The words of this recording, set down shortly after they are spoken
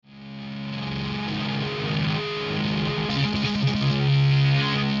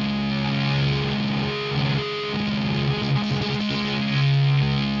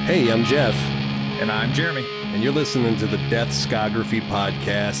Hey, I'm Jeff. And I'm Jeremy. And you're listening to the Deathscography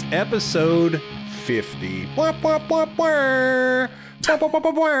Podcast, episode 50. Blah, blah, blah, blah. Blah, blah, blah,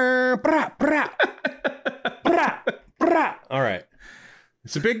 blah, blah. Blah, blah. Blah, blah. All right.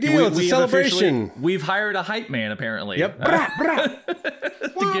 It's a big deal. It's a celebration. We've hired a hype man, apparently. Yep. Blah, blah.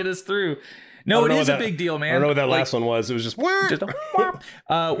 To get us through. No, it is a big deal, man. I don't know what that last one was. It was just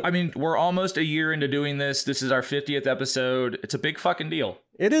I mean, we're almost a year into doing this. This is our 50th episode. It's a big fucking deal.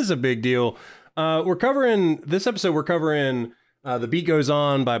 It is a big deal. We're covering The Beat Goes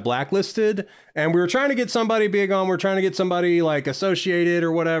On by Blacklisted, and we were trying to get somebody big on. We're trying to get somebody like associated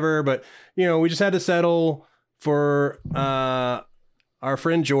or whatever, but you know, we just had to settle for our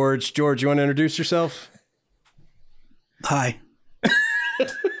friend George. George, you want to introduce yourself? Hi.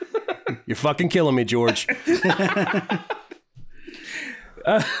 You're fucking killing me, George.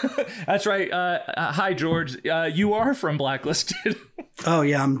 That's right. Hi, George. You are from Blacklisted. Oh,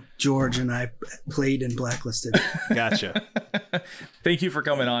 yeah, I'm George, and I played in Blacklisted. Gotcha. Thank you for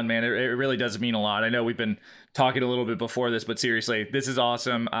coming on, man. It really does mean a lot. I know we've been talking a little bit before this, but seriously, this is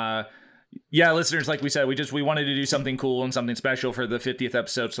awesome. Yeah, listeners, like we said, we wanted to do something cool and something special for the 50th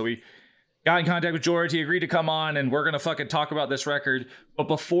episode, so we got in contact with George. He agreed to come on, and we're going to fucking talk about this record. But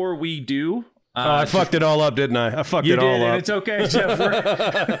before we do... I fucked it all up, didn't I? I fucked it all up. And it's okay, Jeff.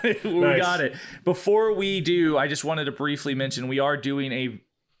 We got it. Before we do, I just wanted to briefly mention we are doing a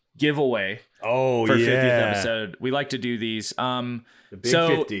giveaway for 50th episode. We like to do these. The big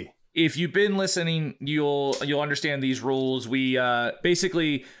 50. If you've been listening, you'll understand these rules. We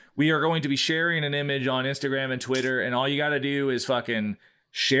basically we are going to be sharing an image on Instagram and Twitter, and all you got to do is fucking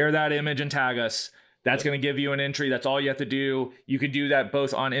share that image and tag us. That's going to give you an entry. That's all you have to do. You can do that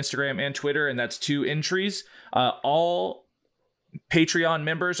both on Instagram and Twitter, and that's 2 entries. All Patreon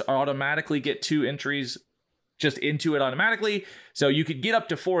members automatically get 2 entries just into it automatically. So you could get up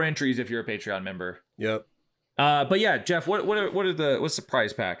to 4 entries if you're a Patreon member. Yep. But yeah, Jeff, what's the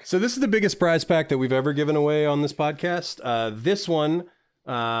prize pack? So this is the biggest prize pack that we've ever given away on this podcast. This one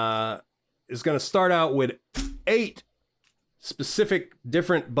is going to start out with 8 specific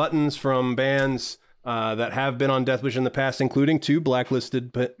different buttons from bands that have been on Deathwish in the past, including 2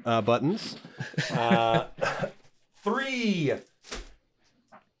 Blacklisted buttons, 3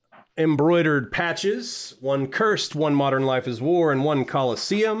 embroidered patches, 1 Cursed, 1 Modern Life is War, and 1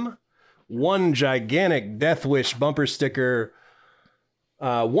 Coliseum, 1 gigantic Deathwish bumper sticker,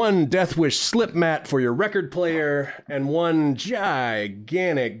 1 Deathwish slip mat for your record player, and 1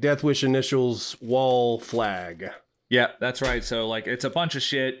 gigantic Deathwish initials wall flag. Yeah, that's right. So like, it's a bunch of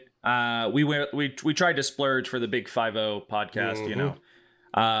shit. We tried to splurge for the Big 50 podcast, you know.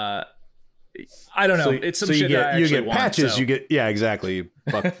 I don't know. It's some shit that I actually want. You get patches. So. You get exactly.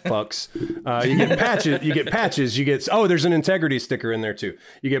 Fucks. You get patches. You get patches. You get there's an integrity sticker in there too.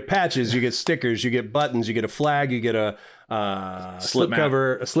 You get patches. You get stickers. You get buttons. You get a flag. You get a slip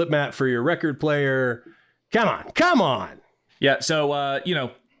cover, a slip mat for your record player. Come on. Yeah. So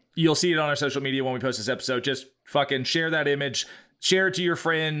you'll see it on our social media when we post this episode. Just fucking share that image. Share it to your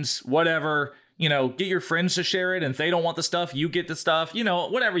friends, whatever, get your friends to share it. And if they don't want the stuff, you get the stuff,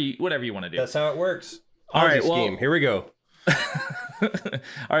 whatever you want to do. That's how it works. All right. Well, here we go. All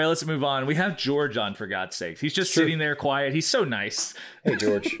right, let's move on. We have George on, for God's sakes. He's just sitting there quiet. He's so nice. Hey,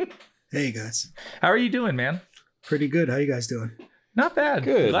 George. Hey, guys. How are you doing, man? Pretty good. How you guys doing? Not bad.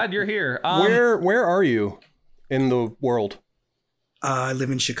 Good. Glad you're here. Where are you in the world? I live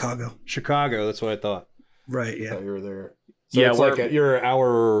in Chicago. Chicago. That's what I thought. Right. Yeah. I thought you were there. So yeah, it's like you're an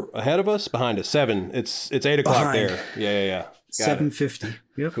hour ahead of us, behind us. 7. It's 8 o'clock there. Yeah. 7:50.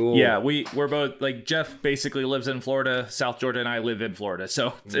 Yep. Cool. Yeah, we're both like Jeff basically lives in Florida, South Georgia, and I live in Florida.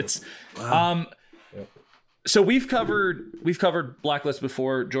 So it's So we've covered Blacklist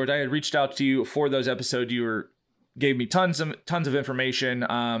before, George. I had reached out to you for those episodes. You gave me tons of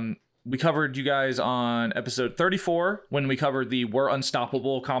information. We covered you guys on episode 34 when we covered the We're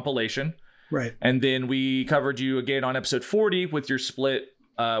Unstoppable compilation. Right. And then we covered you again on episode 40 with your split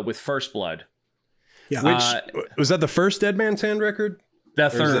with First Blood. Yeah. Which was that the first Dead Man's Hand record?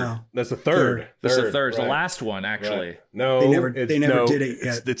 That third. That's the third. That's the third. Right. The last one, actually. Right. No, they never did it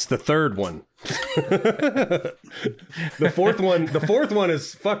yet. It's the third one. The fourth one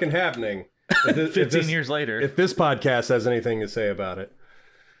is fucking happening. 15 years later. If this podcast has anything to say about it,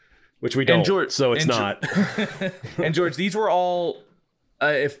 which we don't, so it's not. And George, these were all,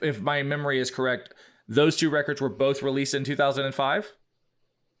 if my memory is correct, those 2 records were both released in 2005.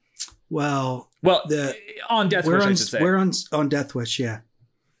 Well, on Deathwish, I should say. We're on Deathwish, yeah.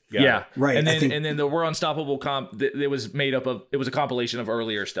 Yeah, right. And then the We're Unstoppable comp, it was a compilation of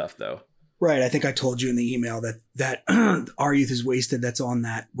earlier stuff, though. Right. I think I told you in the email that Our Youth is Wasted, that's on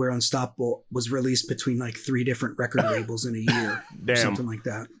that, We're Unstoppable, was released between like 3 different record labels in a year. Or something like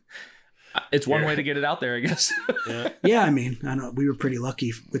that. It's one way to get it out there, I guess. Yeah, I mean, I know we were pretty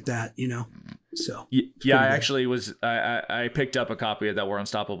lucky with that, So yeah, I actually was. I picked up a copy of that We're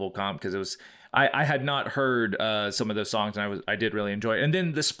Unstoppable comp because it was. I had not heard some of those songs, and I did really enjoy it. And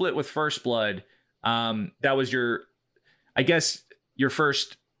then the split with First Blood, that was your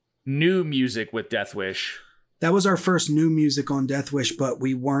first new music with Death Wish. That was our first new music on Death Wish, but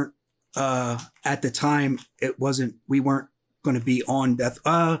we weren't at the time. We weren't going to be on Death.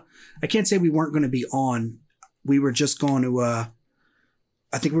 I can't say we weren't going to be on. We were just going to.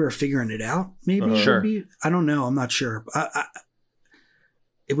 I think we were figuring it out. Maybe. Sure. I don't know. I'm not sure.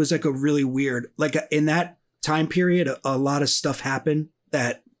 It was like a really weird, like in that time period, a lot of stuff happened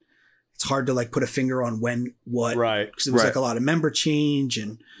that it's hard to like put a finger on what. Right. Because it was like a lot of member change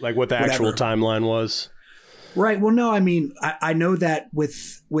and like what the actual timeline was. Right. Well, no, I mean, I know that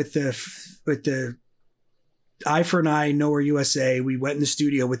with the Eye for an Eye, Nowhere USA, we went in the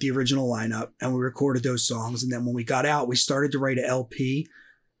studio with the original lineup and we recorded those songs. And then when we got out, we started to write an LP,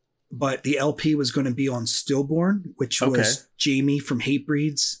 but the LP was going to be on Stillborn, which was Jamie from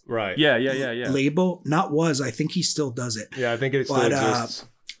Hatebreed's Yeah. label. I think he still does it. Yeah, I think it still exists.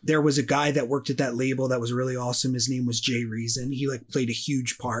 There was a guy that worked at that label that was really awesome. His name was Jay Reason. He like played a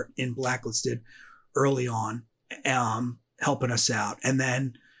huge part in Blacklisted early on, helping us out. And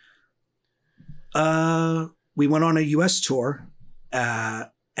then, we went on a US tour,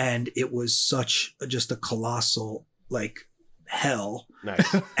 and it was just a colossal like hell.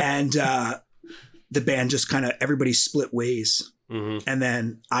 Nice. And the band just kind of, everybody split ways. Mm-hmm. And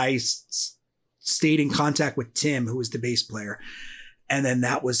then I stayed in contact with Tim, who was the bass player. And then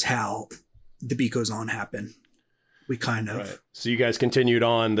that was how The Beat Goes On happened. We kind of. Right. So you guys continued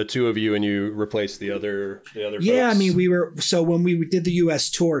on, the two of you, and you replaced the other Yeah, folks. I mean, when we did the US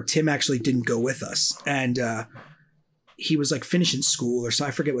tour, Tim actually didn't go with us. And he was like finishing school or so,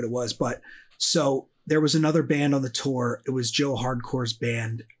 I forget what it was. But so there was another band on the tour. It was Joe Hardcore's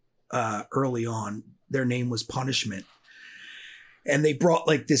band early on. Their name was Punishment. And they brought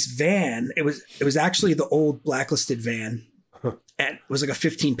like this van. It was actually the old Blacklisted van. And it was like a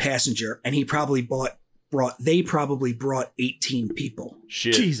 15 passenger. And they probably brought 18 people.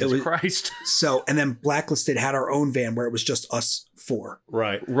 Shit. Jesus Christ. So, and then Blacklisted had our own van where it was just us 4.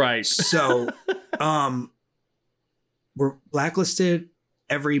 Right. So, we're Blacklisted.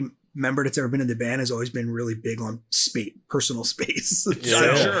 Every member that's ever been in the band has always been really big on personal space.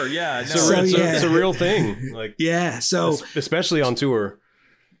 Yeah. Sure. Yeah. No. It's a real thing. Like, yeah. So, especially on tour.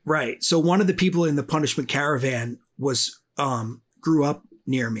 Right. So one of the people in the Punishment Caravan grew up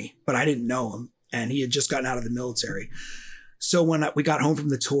near me, but I didn't know him. And he had just gotten out of the military. So when we got home from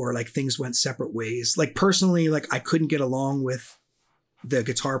the tour, like things went separate ways. Like personally, like I couldn't get along with the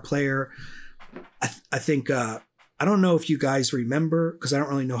guitar player. I think, I don't know if you guys remember, because I don't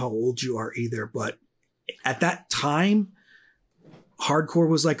really know how old you are either, but at that time, hardcore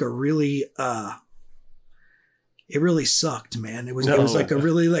was like a really, it really sucked, man. It was like a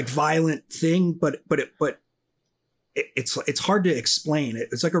really like violent thing, but it's hard to explain.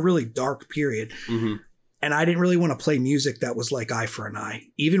 It's like a really dark period. Mm-hmm. And I didn't really want to play music that was like Eye for an Eye.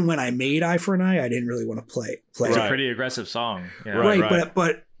 Even when I made Eye for an Eye, I didn't really want to play. It's a pretty aggressive song. Yeah. Right.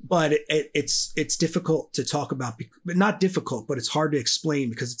 But it's difficult to talk about, but not difficult, but it's hard to explain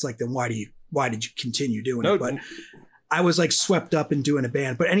because it's like, then why did you continue doing it? But I was like swept up in doing a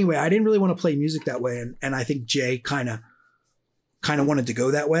band. But anyway, I didn't really want to play music that way. And I think Jay kind of wanted to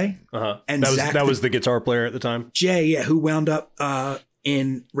go that way. Uh-huh. And that was the guitar player at the time? Jay, yeah, who wound up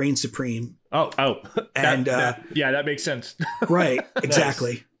in Reign Supreme. Oh. And that makes sense. Right,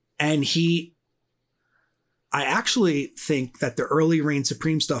 exactly. Nice. And I actually think that the early Reign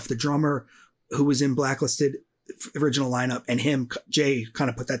Supreme stuff, the drummer who was in Blacklisted original lineup and Jay kind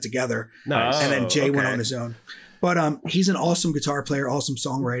of put that together. Nice. And then Jay went on his own. But he's an awesome guitar player, awesome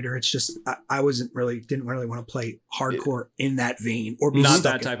songwriter. It's just I didn't really want to play hardcore in that vein or be not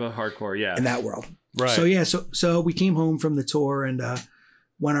stuck that type of hardcore, in that world. Right. So yeah, so we came home from the tour and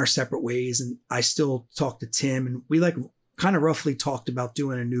went our separate ways. And I still talked to Tim, and we like kind of roughly talked about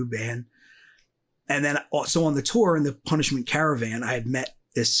doing a new band. And then also on the tour in the Punishment Caravan, I had met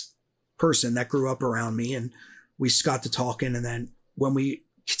this person that grew up around me, and we got to talking. And then when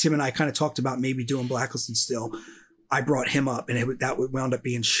Tim and I kind of talked about maybe doing Blacklisted still, I brought him up, and that wound up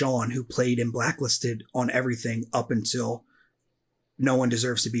being Sean, who played in Blacklisted on everything up until No One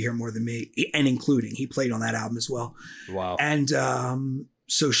Deserves to Be Here More Than Me, and including he played on that album as well. Wow. And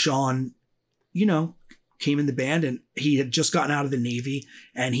so Sean, came in the band, and he had just gotten out of the Navy,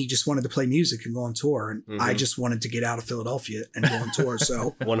 and he just wanted to play music and go on tour. And I just wanted to to get out of Philadelphia and go on tour.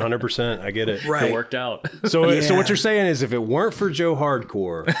 So 100%, I get it. Right. It worked out. So what you're saying is, if it weren't for Joe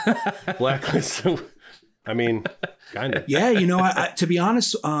Hardcore, Blacklist, I mean, kind of. Yeah, you know, I to be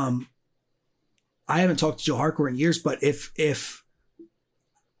honest, I haven't talked to Joe Hardcore in years, but if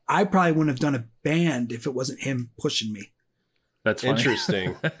I probably wouldn't have done a band if it wasn't him pushing me. That's funny.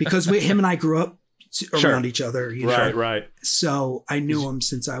 Interesting. Because him and I grew up around each other. You know? Right. So I knew him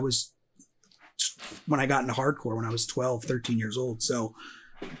since when I got into hardcore when I was 12, 13 years old. So,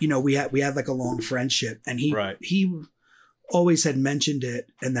 you know, we had like a long friendship, and he always had mentioned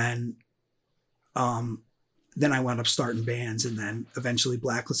it. And then I wound up starting bands, and then eventually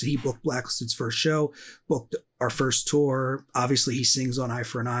Blacklisted. He booked Blacklisted's first show, booked our first tour. Obviously he sings on Eye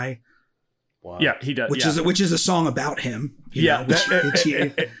for an Eye. Wow. Yeah, he does. Which is a song about him.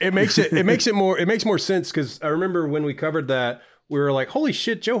 It makes more sense, because I remember when we covered that, we were like, "Holy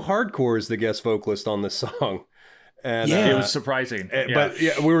shit, Joe Hardcore is the guest vocalist on this song," and it was surprising. But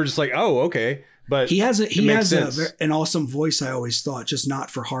we were just like, "Oh, okay." But he has an awesome voice. I always thought, just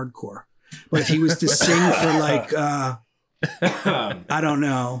not for hardcore. But if he was to sing for like, I don't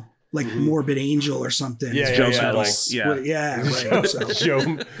know, like Morbid Angel or something. Joe Metal.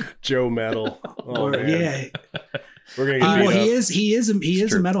 Joe Metal. Oh, man. We're gonna he is a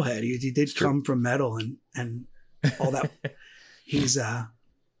metalhead. He did come from metal and all that. He's a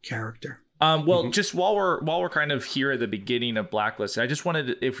character. Just while we're kind of here at the beginning of Blacklist, I just wanted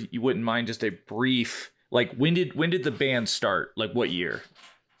to, if you wouldn't mind, just a brief, like, when did the band start? Like, what year?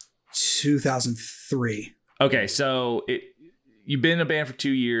 2003. Okay, so you've been in a band for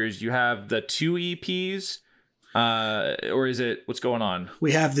 2 years. You have the 2 EPs, or is it, what's going on?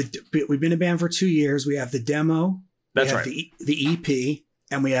 We've been in a band for 2 years. We have the demo. That's right. The EP,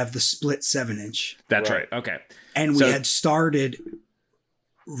 and we have the split 7-inch. That's right. Okay. And we had started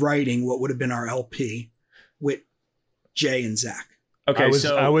writing what would have been our LP with Jay and Zach. Okay,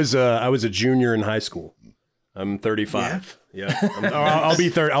 I was a junior in high school. I'm 35. Yeah. I'll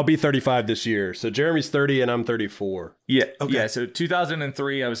be 35 this year. So Jeremy's 30 and I'm 34. Yeah. Okay. Yeah. So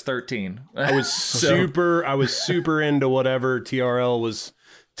 2003, I was 13. I was super into whatever TRL was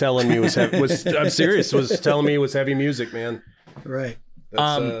telling me I'm serious, was telling me it was heavy music, man. Right.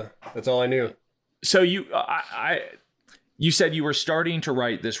 That's all I knew. So you said you were starting to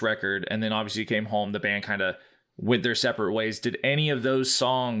write this record, and then obviously you came home, the band kind of went their separate ways. Did any of those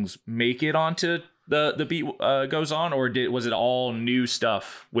songs make it onto the Beat Goes On, or was it all new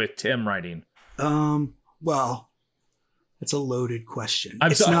stuff with Tim writing? Well, it's a loaded question.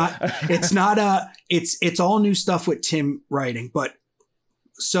 It's all new stuff with Tim writing, but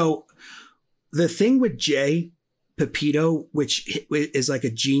so the thing with Jay Pepito, which is like a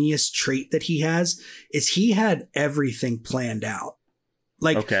genius trait that he has, is he had everything planned out.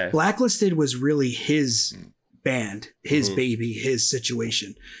 Like, Blacklisted was really his band, his baby, his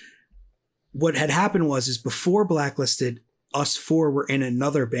situation. What had happened is before Blacklisted, us four were in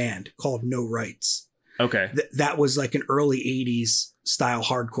another band called No Rights. Okay. That was like an early 80s style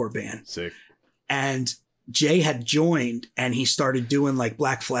hardcore band. Sick. And Jay had joined, and he started doing like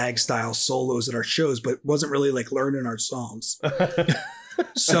Black Flag style solos at our shows, but wasn't really like learning our songs.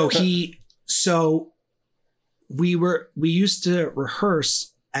 So we used to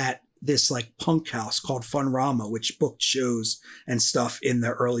rehearse at this like punk house called Funrama, which booked shows and stuff in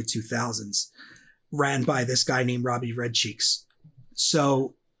the early 2000s, ran by this guy named Robbie Redcheeks.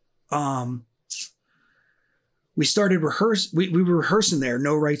 So, we started we were rehearsing there.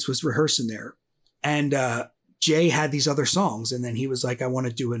 No Rights was rehearsing there. And, Jay had these other songs, and then he was like, I want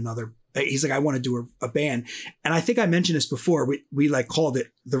to do a band. And I think I mentioned this before. We like called it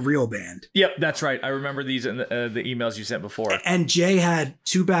The Real Band. Yep, that's right. I remember these in the emails you sent before. And Jay had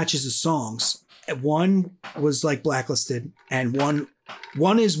 2 batches of songs. One was like Blacklisted, and one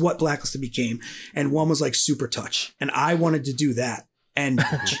is what Blacklisted became, and one was like Super Touch. And I wanted to do that. And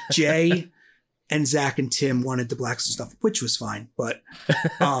Jay and Zach and Tim wanted the Blacklisted stuff, which was fine. But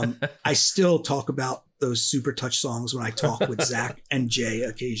I still talk about those Super Touch songs when I talk with Zach and Jay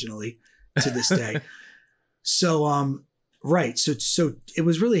occasionally to this day. So, right. So it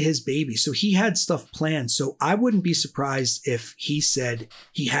was really his baby. So he had stuff planned. So I wouldn't be surprised if he said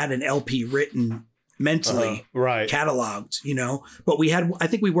he had an LP written mentally, cataloged, you know, but I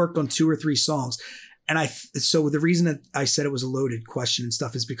think we worked on 2 or 3 songs. And so the reason that I said it was a loaded question and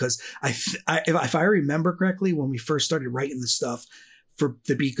stuff is because if I remember correctly, when we first started writing the stuff for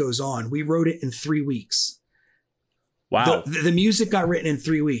The Beat Goes On, we wrote it in 3 weeks. Wow. The music got written in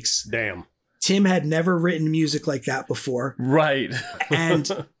 3 weeks. Damn. Tim had never written music like that before. Right.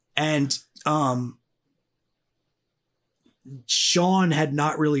 and Sean had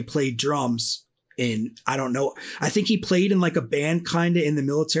not really played drums in, I don't know. I think he played in like a band kind of in the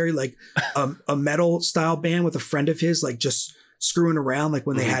military, like a metal style band with a friend of his, like just screwing around, like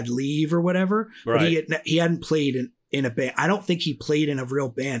when they had leave or whatever. Right. But he hadn't played in a band. I don't think he played in a real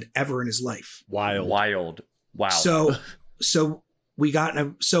band ever in his life. Wild. Wow. So we got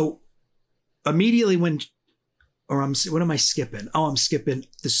so immediately what am I skipping? Oh, I'm skipping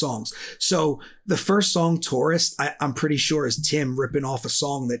the songs. So the first song, Tourist, I'm pretty sure is Tim ripping off a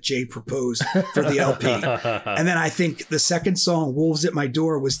song that Jay proposed for the LP. And then I think the second song, Wolves at My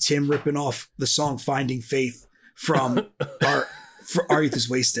Door, was Tim ripping off the song Finding Faith from Our Youth Is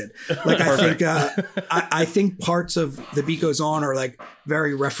Wasted. Like I think parts of The Beat Goes On are like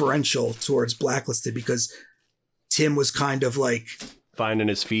very referential towards Blacklisted because Tim was kind of like finding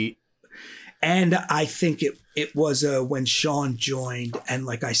his feet. And I think it was when Sean joined, and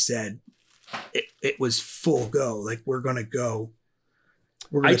like I said, it was full go. Like we're gonna tour.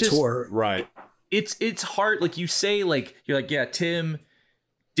 Right. It's hard. Like you say, like you're like, yeah, Tim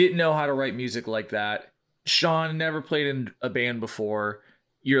didn't know how to write music like that. Sean never played in a band before.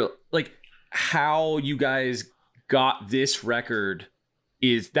 You're like, how you guys got this record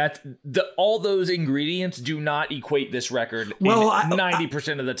is that all those ingredients do not equate this record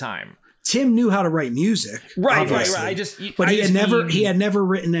 90% of the time. Tim knew how to write music, right. He had never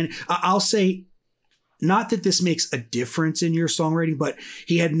written any. I'll say, not that this makes a difference in your songwriting, but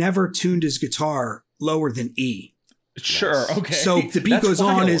he had never tuned his guitar lower than E. Sure, okay. So The Beat Goes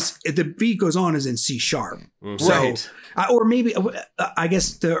On is in C sharp. Mm-hmm. So, right. Or maybe I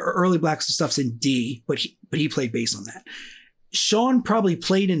guess the early Blacklisted stuff's in D, but he played bass on that. Sean probably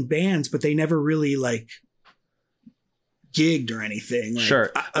played in bands, but they never really like gigged or anything. Like,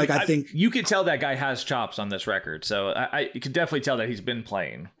 sure. I think you could tell that guy has chops on this record. So you could definitely tell that he's been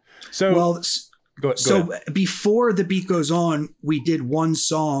playing. So, go ahead. Before The Beat Goes On, we did one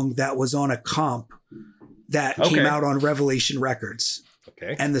song that was on a comp that came out on Revelation Records.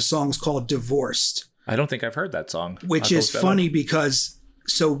 Okay. And the song's called Divorced. I don't think I've heard that song. Which is funny because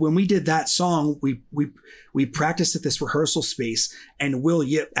when we did that song, we practiced at this rehearsal space, and Will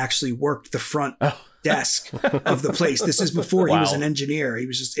Yip actually worked the front desk of the place. This is before he was an engineer. He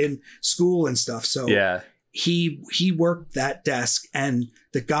was just in school and stuff. So yeah, he worked that desk, and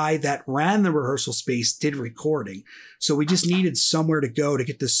the guy that ran the rehearsal space did recording. So we just needed somewhere to go to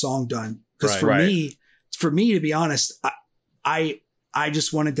get this song done. Because for me, to be honest, I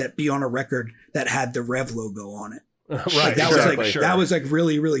just wanted to be on a record that had the Rev logo on it. Right. That was like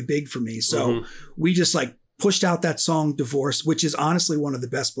really, really big for me. So we just like pushed out that song Divorce, which is honestly one of the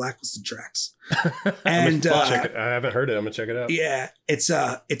best Blacklisted tracks. And I haven't heard it. I'm gonna check it out. Yeah,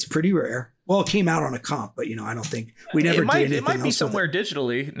 it's pretty rare. Well, it came out on a comp, but I don't think we never did anything. It might be else somewhere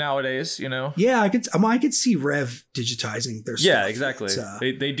digitally nowadays. Yeah, I could see Rev digitizing their stuff. Yeah, exactly.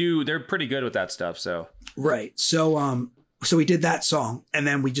 They do. They're pretty good with that stuff. So right. So we did that song, and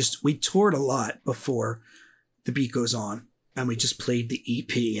then we toured a lot before The Beat Goes On. And we just played the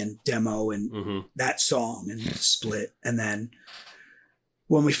EP and demo and that song and Split. And then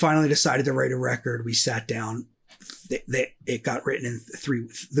when we finally decided to write a record, we sat down. It got written in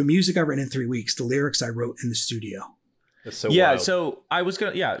the music I written in 3 weeks. The lyrics I wrote in the studio. That's so yeah. wild. So I was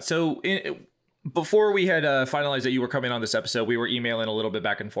going to, yeah. So before we had finalized that you were coming on this episode, we were emailing a little bit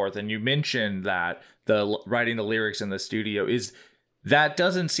back and forth. And you mentioned that writing the lyrics in the studio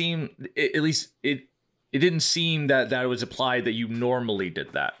doesn't seem, at least it didn't seem that it was applied that you normally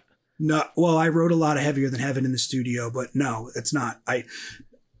did that. No, well, I wrote a lot of Heavier Than Heaven in the studio, but no, it's not. I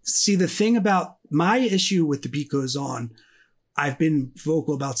see the thing about my issue with The Beat Goes On. I've been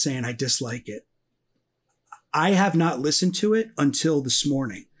vocal about saying I dislike it. I have not listened to it until this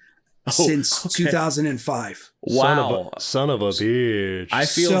morning since 2005. Wow. Son of a bitch. I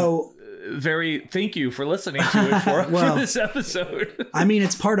feel thank you for listening to it for this episode. I mean,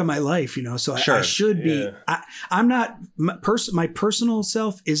 it's part of my life, so sure. I should be. I'm not my personal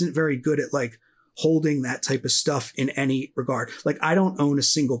self isn't very good at like holding that type of stuff in any regard. Like I don't own a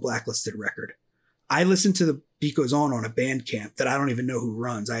single Blacklisted record. I listen to The Beat Goes On a Bandcamp that I don't even know who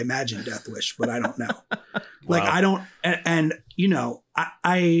runs. I imagine Death Wish, but I don't know. Like I don't, and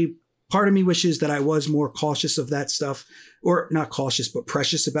I part of me wishes that I was more cautious of that stuff. Or not cautious, but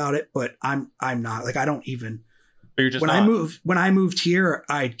precious about it. But I'm not. Like I don't even. You're just when I moved here,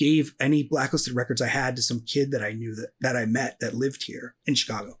 I gave any Blacklisted records I had to some kid that I knew that I met that lived here in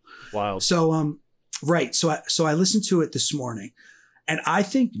Chicago. Wow. So right. So I listened to it this morning, and I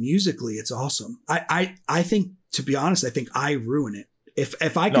think musically it's awesome. I think, to be honest, I think I ruin it.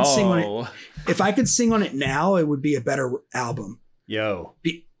 If I could sing on it, if I could sing on it now, it would be a better album. Yo.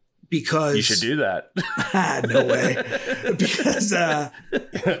 because you should do that. No way. Because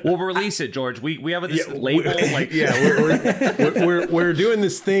we'll release it, George. We have this label. We're doing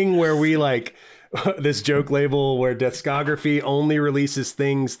this thing where we like this joke label where Deathscography only releases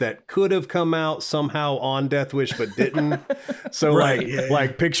things that could have come out somehow on Death Wish but didn't. So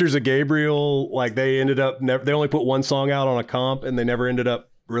like Pictures of Gabriel, like they ended up they only put one song out on a comp and they never ended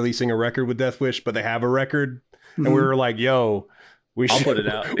up releasing a record with Death Wish, but they have a record. And we were like, yo, I'll put it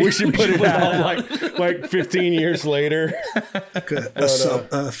out. We should put it out like 15 years later.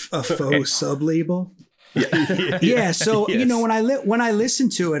 A faux sub label. Yeah. So Yes. you know, when I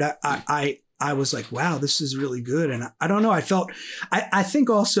listened to it, I was like, wow, this is really good. And I don't know. I think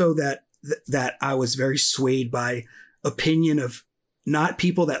also that I was very swayed by opinion of not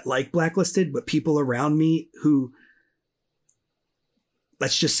people that like Blacklisted, but people around me who,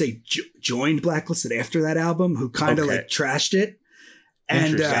 let's just say, joined Blacklisted after that album, who kind of like trashed it.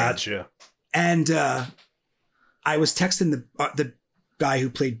 And Gotcha. And I was texting the guy who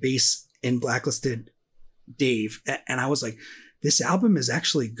played bass in Blacklisted, Dave, and I was like, this album is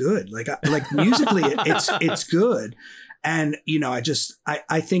actually good. Like musically, it's good. And you know, I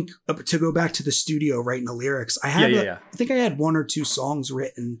think to go back to the studio writing the lyrics, I think I had one or two songs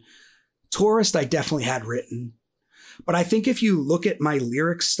written. Tourist, I definitely had written, but I think if you look at my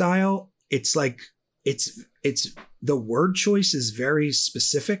lyric style, it's like it's the word choice is very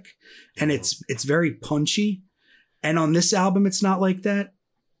specific and it's very punchy. And on this album, it's not like that.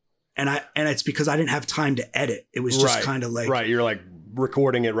 And it's because I didn't have time to edit. It was just kind of like, right. You're like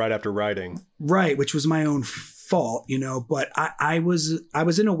recording it right after writing. Right. Which was my own fault, you know, but I was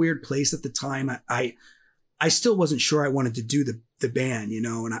in a weird place at the time. I still wasn't sure I wanted to do the band, you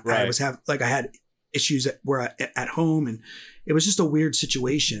know, and I had issues at home and it was just a weird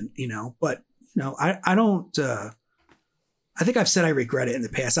situation, you know, but you know, I don't, I think I've said I regret it in the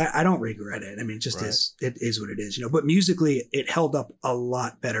past. I don't regret it. I mean, it is what it is, you know, but musically it held up a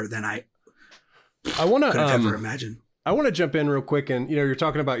lot better than I want to could have ever imagined. I want to jump in real quick and, you know, you're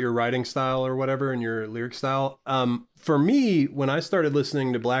talking about your writing style or whatever and your lyric style. For me, when I started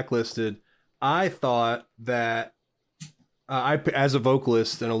listening to Blacklisted, I thought that as a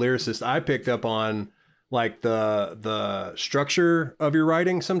vocalist and a lyricist, I picked up on like the structure of your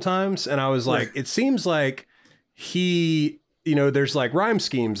writing sometimes. And I was like, it seems like you know, there's like rhyme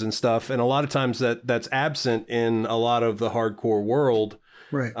schemes and stuff. And a lot of times that's absent in a lot of the hardcore world.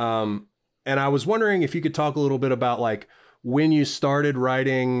 Right. And I was wondering if you could talk a little bit about like when you started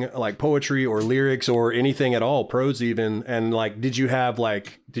writing like poetry or lyrics or anything at all, prose even. And like,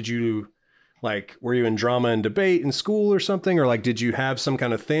 were you in drama and debate in school or something? Or like, did you have some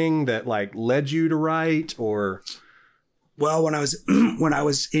kind of thing that like led you to write or? Well, when I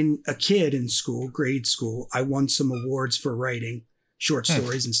was a kid in school, grade school, I won some awards for writing short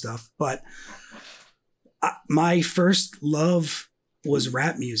stories and stuff. But my first love was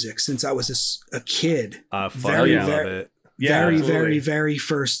rap music since I was a kid. Very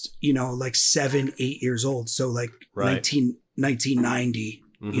first, you know, like 7, 8 years old. So like 1990,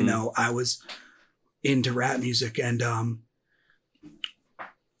 you know, I was into rap music and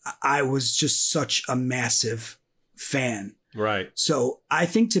I was just such a massive fan. Right. So I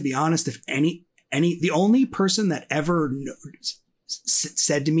think, to be honest, if the only person that ever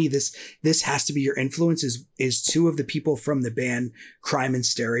said to me this has to be your influence is two of the people from the band Crime in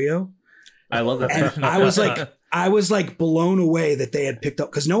Stereo. I love that. And I was like blown away that they had picked up,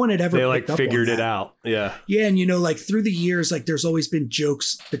 because no one had ever picked up figured on it out. Yeah. Yeah. And you know, like through the years, like there's always been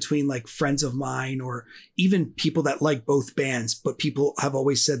jokes between like friends of mine or even people that like both bands, but people have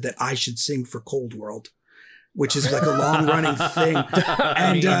always said that I should sing for Cold World, which is like a long running thing.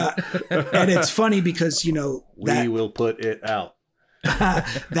 And it's funny because, you know, we will put it out. I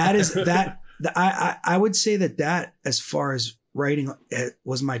would say that as far as writing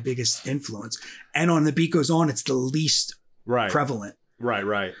was my biggest influence. And on The Beat Goes On, it's the least prevalent.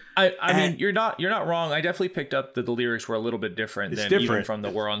 Right. I mean, you're not wrong. I definitely picked up that the lyrics were a little bit different even from the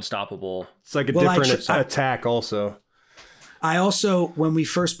We're Unstoppable. It's like a different attack also. I also, when we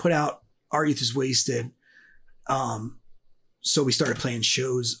first put out Our Youth Is Wasted, so we started playing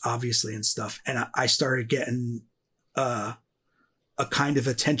shows, obviously, and stuff. And I started getting a kind of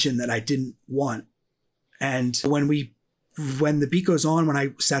attention that I didn't want. And when The Beat Goes On, when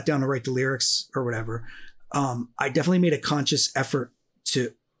I sat down to write the lyrics or whatever, I definitely made a conscious effort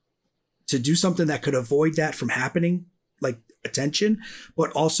to do something that could avoid that from happening, like attention.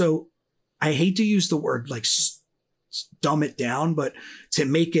 But also, I hate to use the word like dumb it down, but to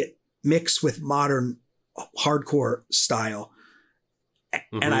make it mix with modern hardcore style.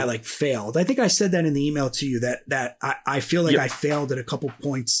 and I like failed. I think I said that in the email to you that I feel like I failed at a couple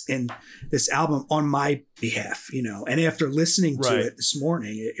points in this album on my behalf, you know, and after listening to it this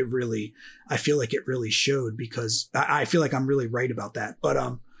morning, it really, I feel like it really showed because I feel like I'm really right about that.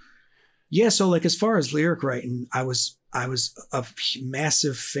 But, yeah. So like, as far as lyric writing, I was a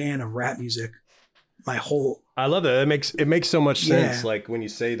massive fan of rap music. I love that. It makes so much sense. Like when you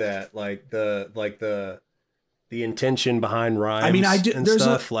say that, like the intention behind rhymes. I mean, there's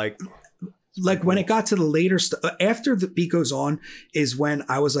stuff like when it got to the later stuff after the beat goes on is when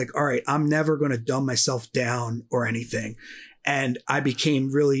I was like, all right, I'm never going to dumb myself down or anything. And I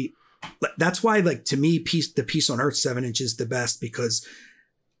became really, that's why like to me, the Peace on Earth 7 inch is the best because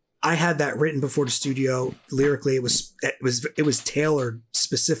I had that written before the studio. Lyrically, it was tailored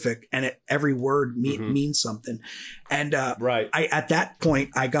specific, and every word means something. And at that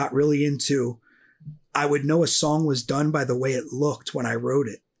point, I got really into. I would know a song was done by the way it looked when I wrote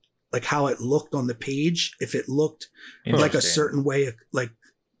it, like how it looked on the page. If it looked like a certain way, like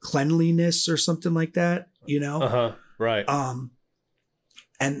cleanliness or something like that, you know. Right.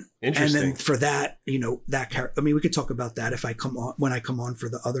 And then for that, you know, I mean, we could talk about that when I come on for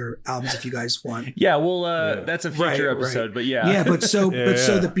the other albums, if you guys want. Yeah, well, that's a future episode, but yeah. Yeah, but so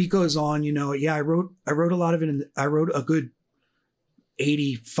the beat goes on, you know, I wrote a lot of it I wrote a good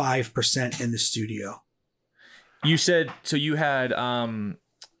 85% in the studio. You said, so you had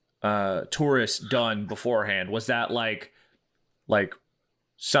Tourist done beforehand. Was that like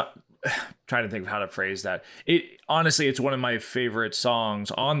some, trying to think of how to phrase that. Honestly, it's one of my favorite songs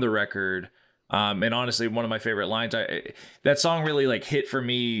on the record. And honestly, one of my favorite lines. That song really like hit for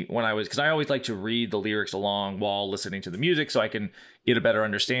me because I always like to read the lyrics along while listening to the music so I can get a better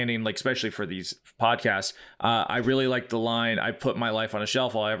understanding, like especially for these podcasts. I really like the line, I put my life on a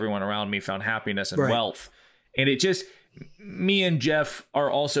shelf while everyone around me found happiness and wealth. And it just, me and Jeff are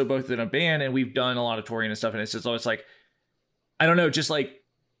also both in a band and we've done a lot of touring and stuff. And it's just always like, I don't know, just like,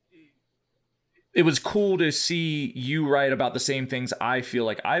 it was cool to see you write about the same things I feel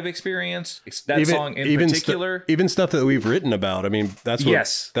like I've experienced. That song in particular. Even stuff that we've written about. I mean, that's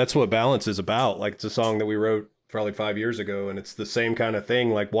what Balance is about. Like it's a song that we wrote probably 5 years ago. And it's the same kind of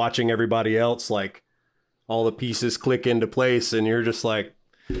thing, like watching everybody else, like all the pieces click into place. And you're just like,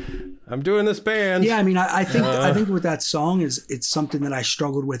 I'm doing this band. Yeah. I mean, I think with that song it's something that I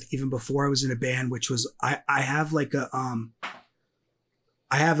struggled with even before I was in a band, which was, I have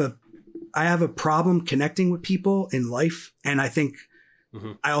a problem connecting with people in life. And I think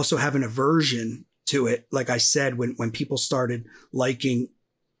I also have an aversion to it. Like I said, when people started liking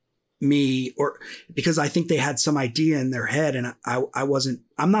me or because I think they had some idea in their head and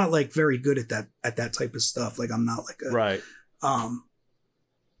I'm not like very good at that type of stuff. Like I'm not like right.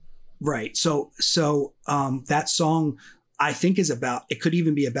 Right. So that song I think is about, it could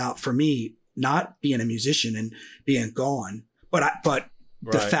even be about for me, not being a musician and being gone, but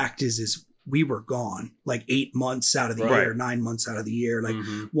the fact is we were gone like 8 months out of the year, 9 months out of the year. Like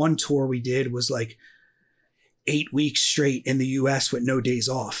one tour we did was like 8 weeks straight in the US with no days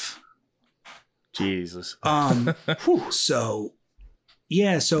off. Jesus. So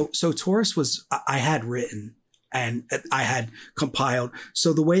yeah. So Taurus was, I had written and I had compiled.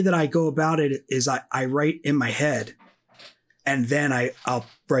 So the way that I go about it is I write in my head and then I'll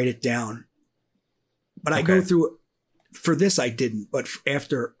write it down, but I go through. For this, I didn't, but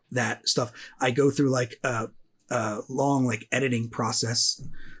after that stuff, I go through like a long like editing process.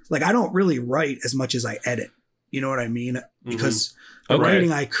 Like I don't really write as much as I edit. You know what I mean? Because the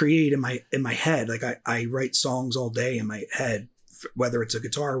writing I create in my head, like I write songs all day in my head, whether it's a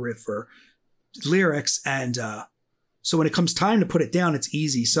guitar riff or lyrics. And so when it comes time to put it down, it's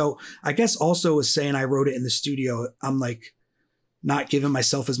easy. So I guess also as saying I wrote it in the studio, I'm like not giving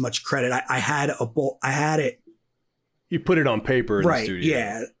myself as much credit. I had it. You put it on paper in the studio.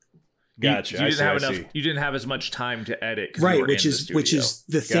 Yeah. Gotcha. You didn't have enough. You didn't have as much time to edit. Right. Which is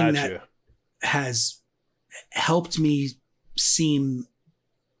the thing that has helped me seem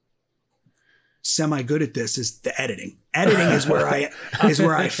semi good at this is the editing. Editing is where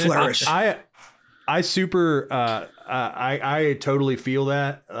I flourish. I totally feel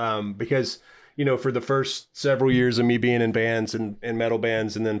that because, you know, for the first several years of me being in bands and metal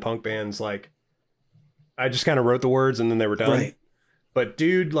bands and then punk bands, like, I just kind of wrote the words and then they were done. Right. But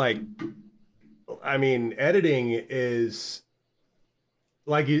dude, like, I mean, editing is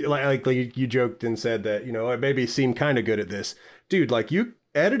like you joked and said that, you know, I maybe seem kind of good at this, dude. Like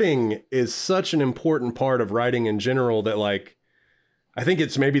editing is such an important part of writing in general that like, I think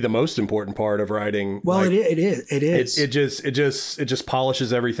it's maybe the most important part of writing. Well, like, it is. It just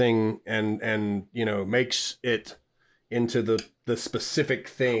polishes everything and, you know, makes it, into the specific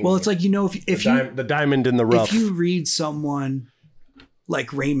thing. Well, it's like, the diamond in the rough. If you read someone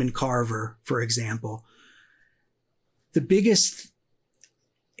like Raymond Carver, for example, the biggest,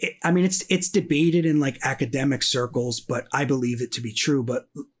 it's debated in like academic circles, but I believe it to be true. But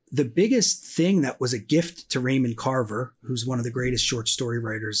the biggest thing that was a gift to Raymond Carver, who's one of the greatest short story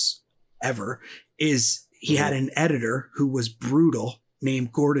writers ever, is he had an editor who was brutal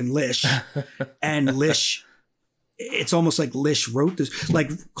named Gordon Lish. And Lish, it's almost like Lish wrote this. Like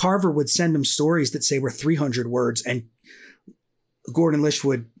Carver would send him stories that say were 300 words, and Gordon Lish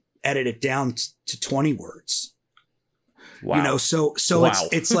would edit it down to 20 words. Wow. So wow.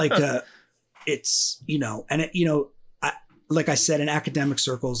 it's like like I said, in academic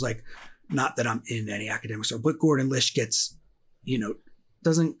circles, like, not that I'm in any academic circle, but Gordon Lish gets,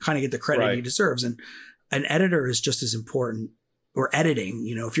 doesn't kind of get the credit he deserves. And an editor is just as important, or editing,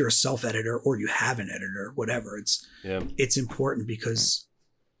 if you're a self-editor or you have an editor, whatever, it's important because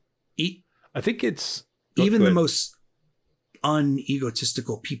I think it's even the most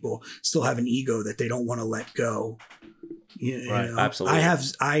unegotistical people still have an ego that they don't want to let go. Absolutely.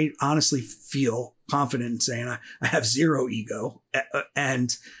 I honestly feel confident in saying I have zero ego,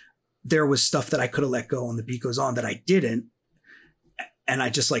 and there was stuff that I could have let go on The Beat Goes On that I didn't, and I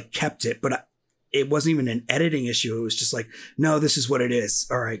just like kept it, but it wasn't even an editing issue. It was just like, no, this is what it is.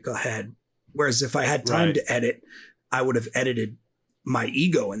 All right, go ahead. Whereas if I had time to edit, I would have edited my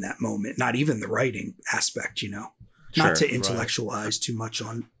ego in that moment, not even the writing aspect, not to intellectualize too much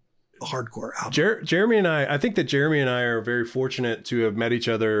on a hardcore album. Jeremy and I think that Jeremy and I are very fortunate to have met each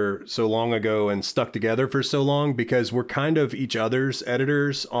other so long ago and stuck together for so long, because we're kind of each other's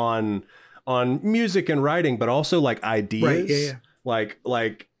editors on music and writing, but also like ideas. Right,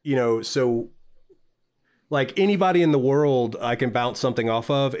 yeah. So like anybody in the world I can bounce something off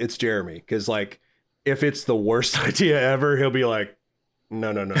of, it's Jeremy. Because like if it's the worst idea ever, he'll be like,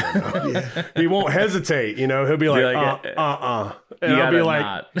 no. Yeah. He won't hesitate, he'll be like, And I'll be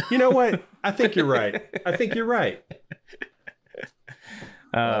like, you know what? I think you're right.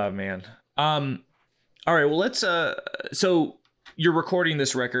 Oh, man. All right. Well, let's, so you're recording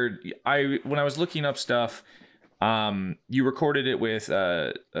this record. When I was looking up stuff, you recorded it with,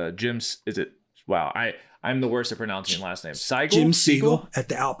 Jim's, wow. I'm the worst at pronouncing last name. Jim Siegel at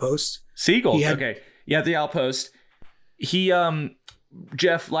the Outpost. Siegel. Okay. Yeah. At the Outpost. He,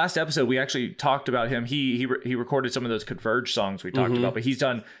 Jeff, last episode, we actually talked about him. He recorded some of those Converge songs we talked about, but he's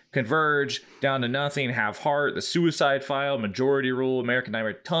done Converge, Down to Nothing, Have Heart, The Suicide File, Majority Rule, American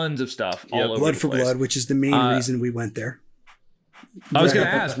Nightmare, tons of stuff all over Blood the for place. Blood, which is the main reason we went there. I was going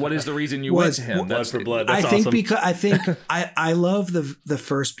to ask, what is the reason you went to him? Blood for Blood. That's awesome. I think I love the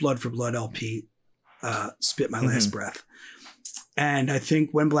first Blood for Blood LP, Spit My Last Breath. And I think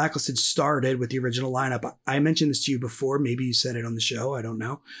when Blacklisted started with the original lineup, I mentioned this to you before. Maybe you said it on the show. I don't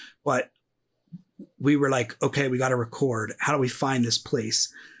know. But we were like, okay, we got to record. How do we find this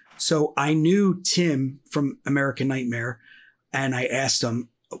place? So I knew Tim from American Nightmare, and I asked him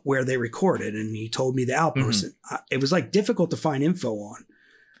where they recorded, and he told me the Outpost. It was like difficult to find info on.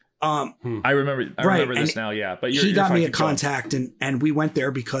 I remember this now. Yeah. But he got me a contact, and we went there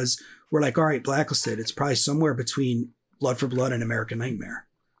because we're like, all right, Blacklisted. It's probably somewhere between Blood for Blood and American Nightmare.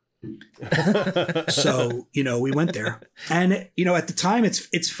 So, we went there. And, at the time,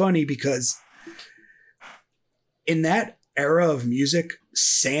 it's funny because in that era of music,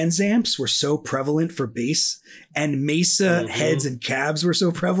 Sansamps were so prevalent for bass, and Mesa heads and cabs were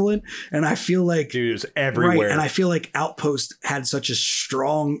so prevalent. And I feel like, dude, it was everywhere. Right, and I feel like Outpost had such a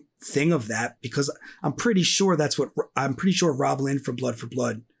strong thing of that, because I'm pretty sure Rob Lynn from Blood for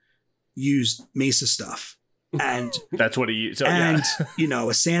Blood used Mesa stuff. And that's what he used. So, a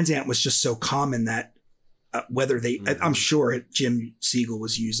Sansamp was just so common that whether they, I'm sure Jim Siegel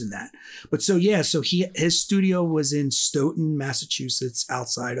was using that. But so his studio was in Stoughton, Massachusetts,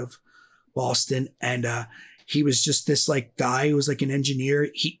 outside of Boston. And he was just this like guy who was like an engineer.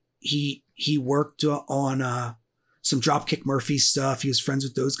 He worked on some Dropkick Murphys stuff. He was friends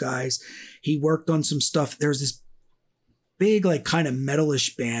with those guys. He worked on some stuff. There's this big, like, kind of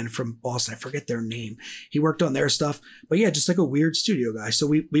metalish band from Boston. I forget their name. He worked on their stuff, but yeah, just like a weird studio guy. So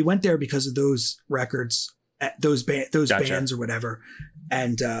we went there because of those records, those bands or whatever.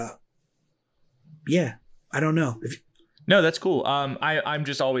 And yeah, I don't know. No, that's cool. I'm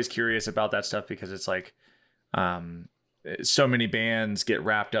just always curious about that stuff because it's like, so many bands get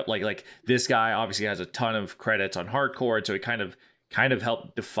wrapped up. Like this guy obviously has a ton of credits on hardcore, and so he kind of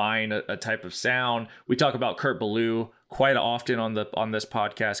helped define a type of sound. We talk about Kurt Ballou quite often on this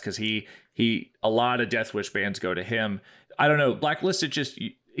podcast because he a lot of Death Wish bands go to him. I don't know, Blacklisted, just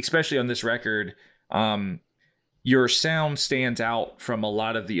especially on this record, your sound stands out from a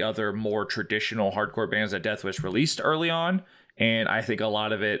lot of the other more traditional hardcore bands that Deathwish released early on. And I think a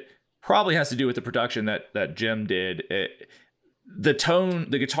lot of it probably has to do with the production that Jim did.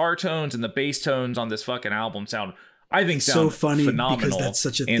 The guitar tones and the bass tones on this fucking album sound so funny phenomenal. Because that's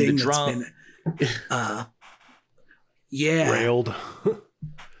such a thing that's been railed.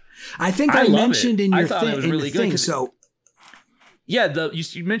 I think I mentioned in your thing, it was really good. So yeah,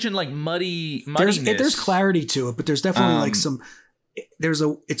 you mentioned like muddiness. There's clarity to it, but there's definitely like some.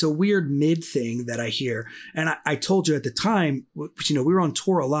 It's a weird mid thing that I hear, and I told you at the time, we were on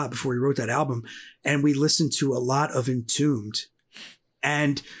tour a lot before we wrote that album, and we listened to a lot of Entombed,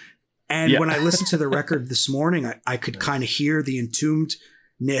 and when I listened to the record this morning, I could kind of hear the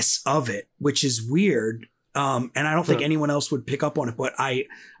entombedness of it, which is weird. And I don't think anyone else would pick up on it, but I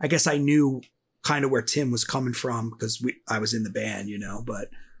guess I knew kind of where Tim was coming from because I was in the band, but.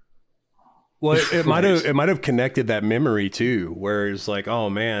 Well, it might have connected that memory too, where it's like, oh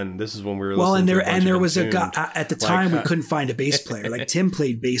man, this is when we were listening and there was a guy at the time we couldn't find a bass player. Like Tim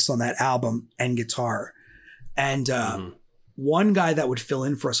played bass on that album and guitar, and one guy that would fill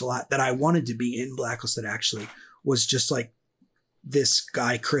in for us a lot that I wanted to be in Blacklisted actually was just like this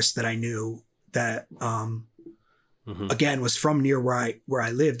guy Chris that I knew that again was from near where I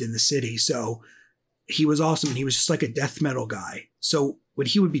lived in the city, so he was awesome and he was just like a death metal guy. So when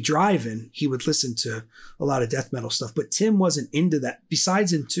he would be driving, he would listen to a lot of death metal stuff, but Tim wasn't into that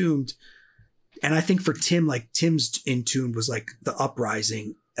besides Entombed. And I think for Tim, like Tim's Entombed was like the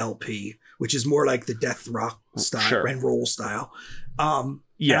Uprising LP, which is more like the death rock style and roll style. And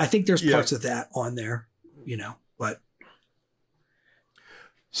I think there's parts of that on there, but.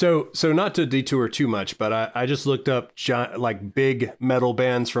 So not to detour too much, but I just looked up like big metal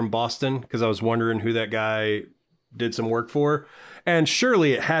bands from Boston because I was wondering who that guy did some work for. And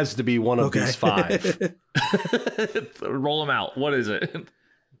surely it has to be one of these 5. Roll them out. What is it?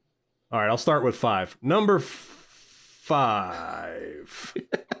 All right, I'll start with 5. Number 5.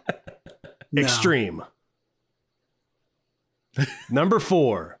 No. Extreme. Number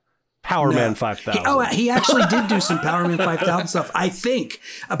 4. Powerman 5000. He actually did do some Powerman 5000 stuff, I think,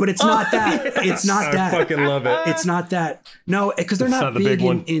 but it's not that. It's not that. I fucking love it. It's not that. No, because they're not big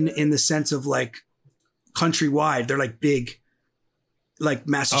in the sense of like countrywide. They're like big, like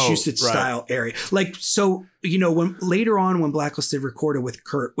Massachusetts style area. Like, so, when later on when Blacklisted recorded with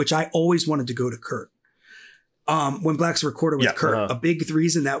Kurt, which I always wanted to go to Kurt. When Blacklisted recorded with Kurt, a big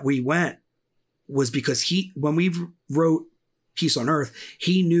reason that we went was because when we wrote Peace on Earth,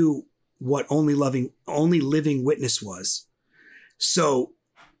 he knew what Only Living Witness was. So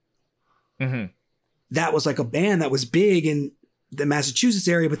that was like a band that was big in the Massachusetts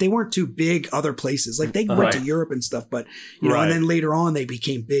area, but they weren't too big other places. Like they went to Europe and stuff, but and then later on they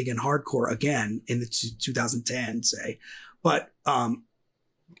became big in hardcore again in the 2010, say. But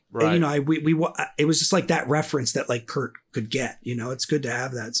it was just like that reference that like Kurt could get. It's good to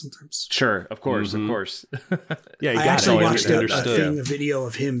have that sometimes. Sure, of course, of course. Yeah, I actually watched a video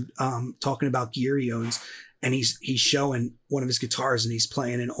of him talking about gear he owns, and he's showing one of his guitars, and he's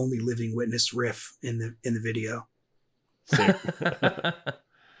playing an Only Living Witness riff in the video.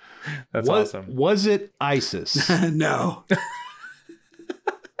 That's awesome. Was it ISIS? No.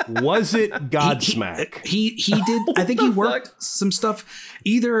 Was it Godsmack? He did. I think he worked some stuff.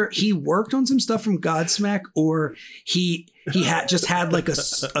 Either he worked on some stuff from Godsmack, or he had like a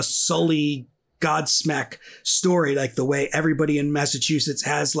Sully Godsmack story, like the way everybody in Massachusetts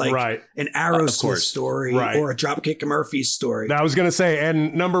has like an Aerosmith story or a Dropkick Murphys story. I was gonna say,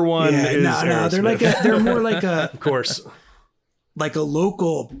 and number one is Aerosmith. They're more like of course. Like a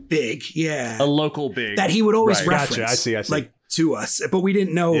local big, a local big that he would always reference. Gotcha. I see. Like to us, but we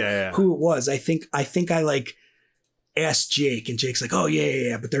didn't know who it was. I think I like asked Jake, and Jake's like, "Oh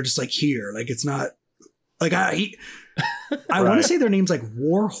yeah," but they're just like here. Like it's not like I want to say their name's like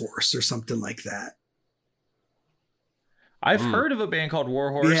Warhorse or something like that. I've heard of a band called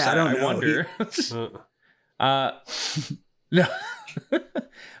Warhorse. Yeah, I wonder. No.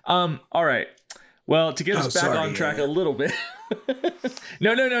 All right. Well, to get us back on track a little bit.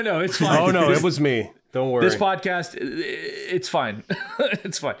 No. It's fine. Oh no, it was me. Don't worry. This podcast, it's fine.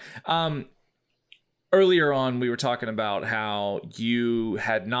 It's fine. Earlier on, we were talking about how you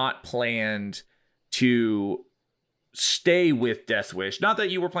had not planned to stay with Deathwish. Not that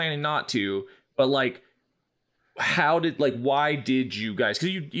you were planning not to, but like, why did you guys?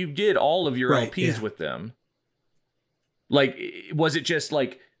 Because you did all of your LPs with them. Like, was it just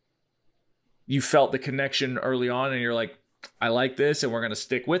like you felt the connection early on, and you're like, I like this, and we're gonna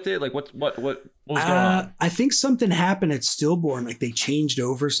stick with it? Like, what was going on? I think something happened at Stillborn. Like they changed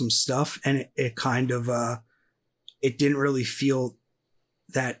over some stuff, and it kind of it didn't really feel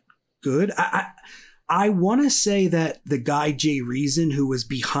that good. I want to say that the guy Jay Reason, who was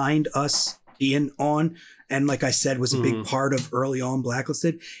behind us being on, and like I said, was a big part of early on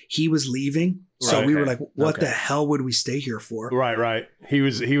Blacklisted, he was leaving. So we were like, what the hell would we stay here for? Right. He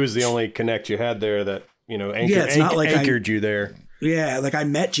was the only connect you had there that, anchored you there. Yeah, like I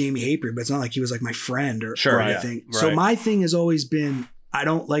met Jamie Haper, but it's not like he was like my friend or anything. Yeah, so my thing has always been, I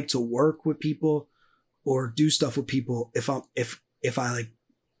don't like to work with people or do stuff with people if I like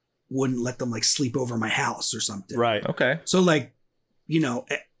wouldn't let them like sleep over my house or something. Right. Okay. So like,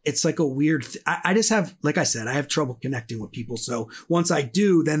 it's like a weird, I just have, like I said, I have trouble connecting with people. So once I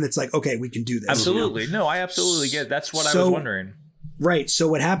do, then it's like, okay, we can do this. Absolutely. No, I absolutely get it. That's what I was wondering. Right. So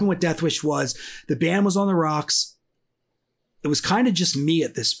what happened with Deathwish was the band was on the rocks. It was kind of just me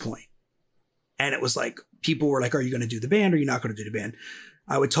at this point. And it was like, people were like, are you going to do the band or are you not going to do the band?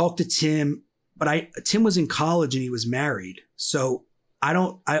 I would talk to Tim, but Tim was in college and he was married. So I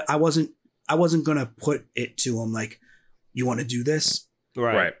wasn't going to put it to him like, you want to do this?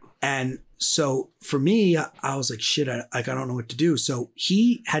 Right. And so for me, I was like, shit, I don't know what to do. So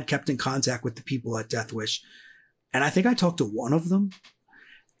he had kept in contact with the people at Deathwish. And I think I talked to one of them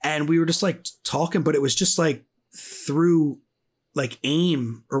and we were just like talking, but it was just like through like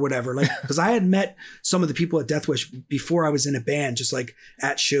AIM or whatever. Like, cause I had met some of the people at Deathwish before I was in a band, just like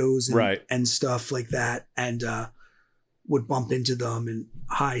at shows and stuff like that. And, would bump into them and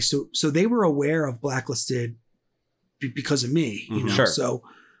hi. So they were aware of Blacklisted because of me, you know? Sure. So,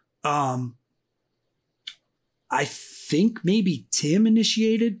 I think maybe Tim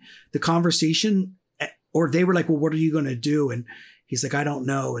initiated the conversation or they were like, well, what are you going to do? And he's like, I don't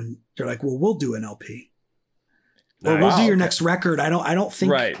know. And they're like, well, we'll do an LP or we'll do your next record. I don't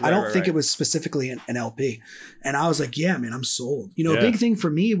think it was specifically an LP. And I was like, yeah, man, I'm sold. A big thing for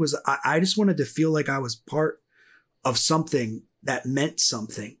me was I just wanted to feel like I was part of something that meant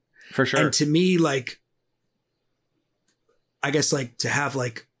something. For sure. And to me, like, I guess like to have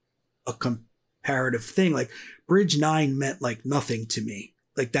like a comparative thing, like Bridge 9 meant like nothing to me.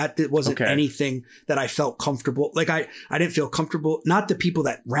 Like that wasn't anything that I felt comfortable. Like I didn't feel comfortable, not the people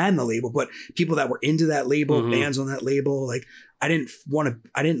that ran the label, but people that were into that label, bands on that label. Like I didn't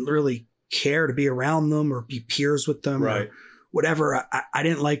really care to be around them or be peers with them or whatever. I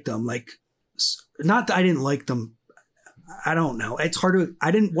didn't like them. Like, not that I didn't like them. I don't know. It's hard to,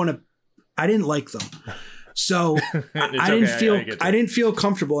 I didn't like them. So I didn't feel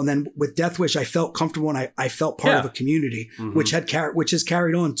comfortable. And then with Deathwish, I felt comfortable and I felt part of a community, which has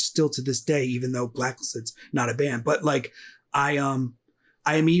carried on still to this day, even though Blacklisted's not a band. But like, I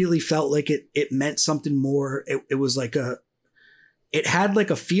immediately felt like it meant something more. It was like it had like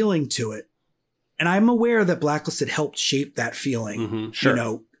a feeling to it. And I'm aware that Blacklisted helped shape that feeling,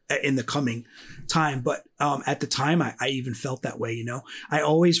 in the coming time. But at the time, I even felt that way, I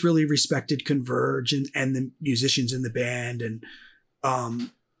always really respected Converge and the musicians in the band. And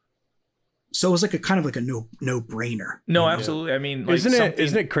so it was like a kind of like a no brainer. No, absolutely. I mean, like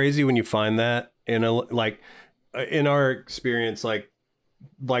isn't it crazy when you find that in in our experience, like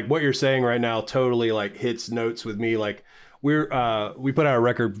what you're saying right now totally like hits notes with me. Like we put out a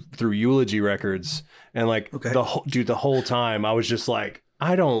record through Eulogy Records and the whole time I was just like,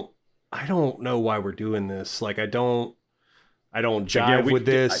 I don't know why we're doing this. Like, I don't jive with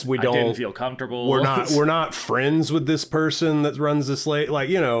this. I didn't feel comfortable. We're not friends with this person that runs this late. Like,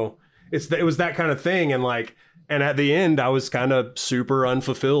 it was that kind of thing. And and at the end I was kind of super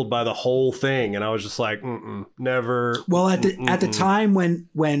unfulfilled by the whole thing. And I was just like, never. Well, at the time when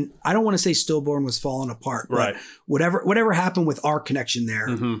I don't want to say Stillborn was falling apart, but whatever happened with our connection there,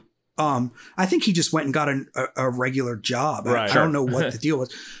 I think he just went and got a regular job. I don't know what the deal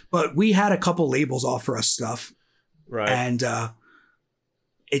was, but we had a couple labels offer us stuff. Right. And,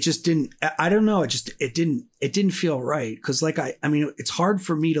 it just didn't, I don't know. It didn't feel right. Cause I mean, it's hard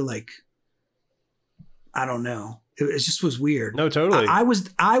for me to I don't know. It just was weird. No, totally. I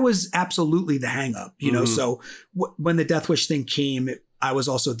was absolutely the hang up, so when the Deathwish thing came, I was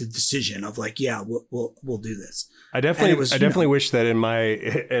also the decision of we'll do this. I definitely wish that in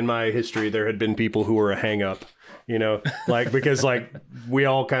my history there had been people who were a hang up, because we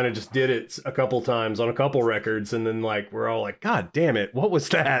all kind of just did it a couple times on a couple records. And then we're all like, God damn it. What was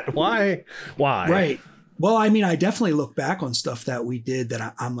that? Why? Right. Well, I mean, I definitely look back on stuff that we did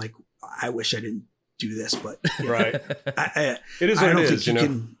that I'm like, I wish I didn't do this, but right. It is what it is,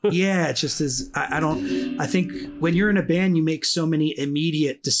 yeah, it just is. I think when you're in a band, you make so many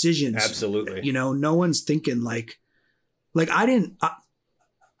immediate decisions. Absolutely. No one's thinking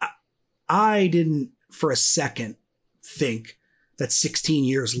I didn't for a second think that 16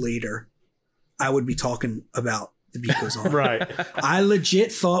 years later, I would be talking about The Beat Goes On. Right. I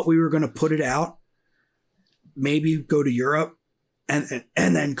legit thought we were going to put it out, maybe go to Europe and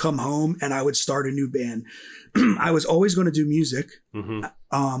then come home and I would start a new band. I was always going to do music.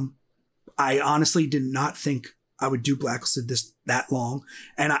 Mm-hmm. I honestly did not think I would do Blacklisted that long.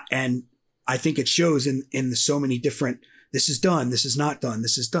 And I think it shows in so many different, this is done, this is not done,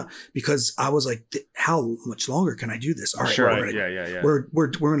 this is done, because I was like, how much longer can I do this? All right, sure.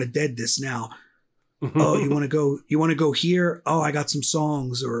 We're going to dead this now. Oh, you want to go here? Oh, I got some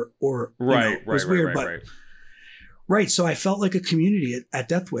songs or it was weird, but right. So I felt like a community at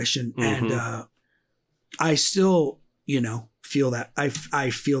Death Wish and I still, feel that I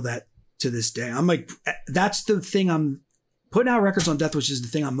feel that to this day. I'm like, that's the thing I'm putting out records on Death Wish is the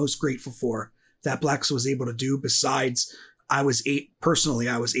thing I'm most grateful for that Blacklisted was able to do. Besides, I was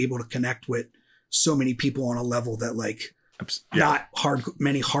able to connect with so many people on a level that not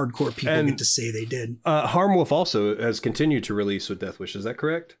many hardcore people get to say they did. Harm Wolf also has continued to release with Death Wish. Is that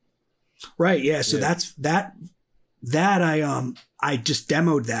correct? Right. Yeah. So that's that I just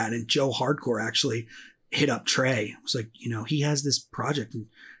demoed that, and Joe Hardcore actually hit up Trey. I was like, he has this project, and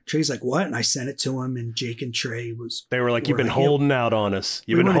Trey's like, what? And I sent it to him, and Jake and Trey they were like, you've been holding out on us.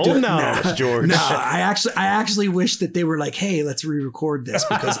 You've been holding out on us, George. No, I actually wish that they were like, hey, let's re-record this,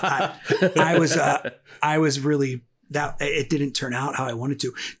 because I was really that it didn't turn out how I wanted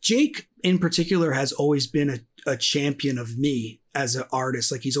to. Jake in particular has always been a champion of me as an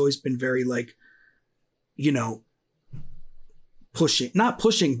artist. Like, he's always been very not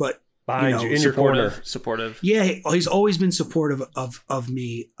pushing, but behind you, in your corner, supportive. Yeah, he's always been supportive of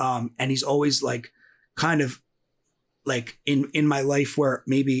me, and he's always kind of in my life where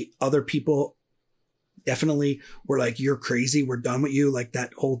maybe other people definitely were like, you're crazy, we're done with you, like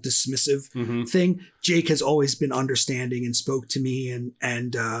that whole dismissive thing. Jake has always been understanding and spoke to me, and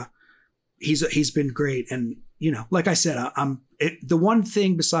he's been great. And like I said, the one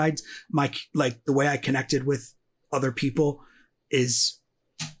thing besides my the way I connected with other people is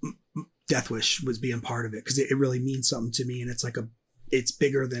Death Wish was being part of it, because it really means something to me, and it's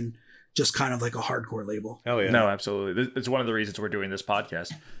bigger than just kind of like a hardcore label. Oh yeah, no, absolutely. It's one of the reasons we're doing this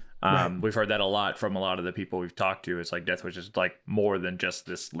podcast. Right. We've heard that a lot from a lot of the people we've talked to. It's like Death Wish is more than just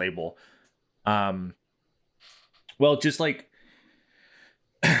this label. Well, just like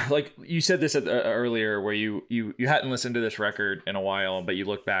you said this earlier, where you hadn't listened to this record in a while, but you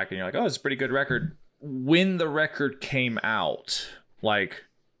look back and you're like, oh, it's a pretty good record. When the record came out,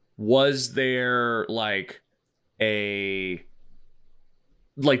 was there did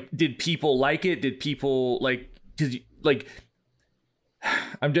people like it? Did people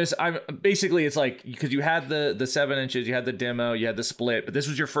I'm basically, it's because you had the 7 inches, you had the demo, you had the split, but this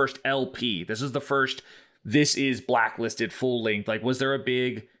was your first LP. This is the first, this is Blacklisted full length. Was there a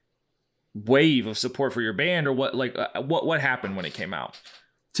big wave of support for your band, or what, what happened when it came out?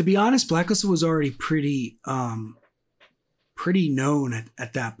 To be honest, Blacklisted was already pretty known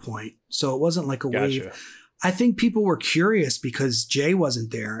at that point. So it wasn't like a wave. I think people were curious because Jay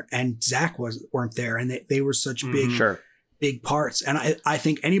wasn't there and Zach weren't there, and they were such big parts. And I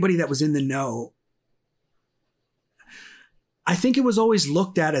think anybody that was in the know, I think it was always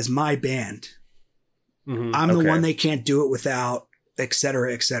looked at as my band. I'm the one they can't do it without, et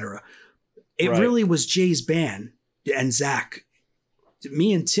cetera, et cetera. It really was Jay's band and Zach.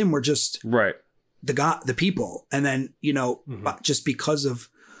 Me and Tim were just the people. And then, just because of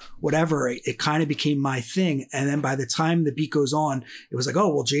whatever, it kind of became my thing. And then by the time The Beat Goes On, it was like,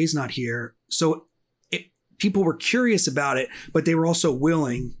 oh, well, Jay's not here. So people were curious about it, but they were also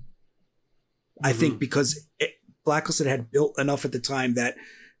willing, I think, because Blacklisted had built enough at the time that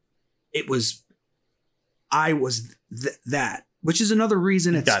I was that, which is another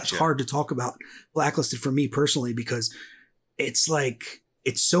reason it's hard to talk about Blacklisted for me personally, because it's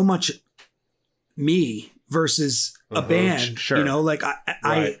so much me versus a band,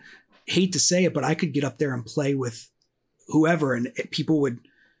 I hate to say it, but I could get up there and play with whoever, and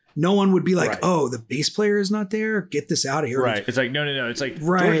no one would be like, oh, the bass player is not there, get this out of here. Right. It's like, no. It's like,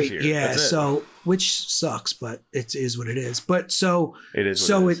 right. Yeah. So, which sucks, but it is what it is. But so it is.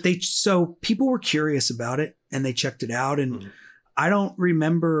 So people were curious about it and they checked it out. And I don't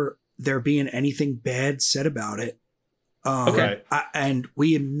remember there being anything bad said about it. And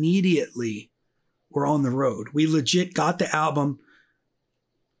we immediately were on the road. We legit got the album.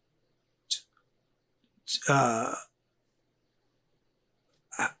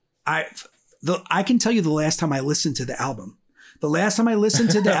 I can tell you the last time I listened to the album. The last time I listened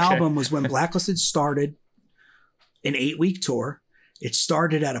to the album was when Blacklisted started an 8-week tour. It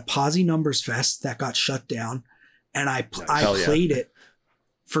started at a Posse Numbers Fest that got shut down. And I played it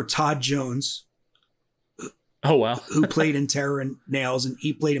for Todd Jones, Oh, wow. Who played in Terror and Nails, and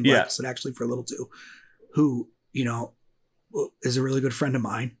he played in Blacklisted actually for a little too, who, you know, is a really good friend of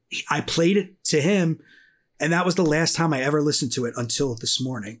mine. I played it to him, and that was the last time I ever listened to it until this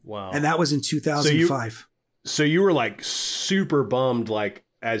morning. Wow. And that was in 2005. So you were like super bummed, like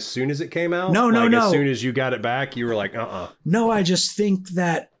as soon as it came out? No. As soon as you got it back, you were like, No, I just think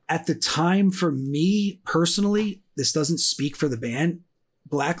that at the time, for me personally, this doesn't speak for the band.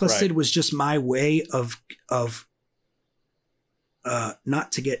 Blacklisted was just my way of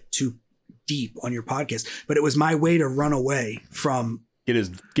not to get too deep on your podcast, but it was my way to run away from get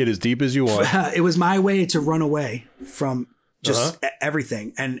as deep as you want. It was my way to run away from just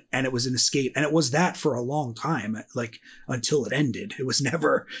everything, and it was an escape, and it was that for a long time, like until it ended. It was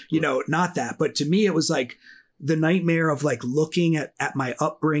never, you know, not that, but to me it was like the nightmare of like looking at my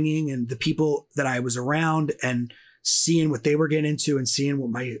upbringing and the people that I was around and seeing what they were getting into and seeing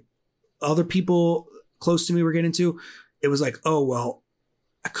what my other people close to me were getting into. It was like, oh, well,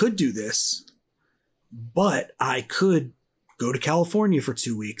 I could do this, but I could go to California for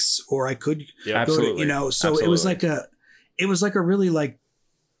 2 weeks, or I could go to, you know, so it was like a really like,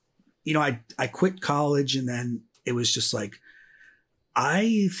 you know, I quit college, and then it was just like,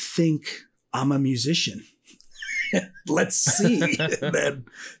 I think I'm a musician. Let's see. Then,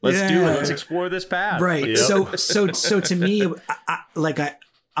 let's do it. Let's explore this path. Right. Yep. So to me,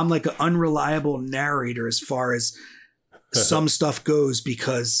 I'm like an unreliable narrator as far as some stuff goes,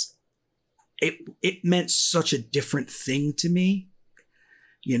 because it meant such a different thing to me,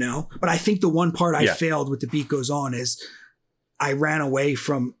 you know. But I think the one part I failed with The Beat Goes On is I ran away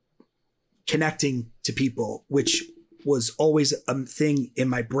from connecting to people, which was always a thing in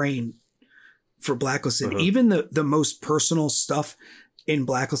my brain for Blacklisted. Even the most personal stuff in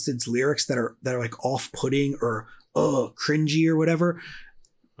Blacklisted's lyrics that are like off-putting or cringy or whatever,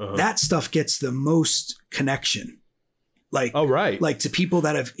 that stuff gets the most connection. Like, like to people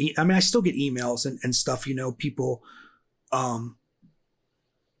that have, I mean, I still get emails and stuff, you know, people,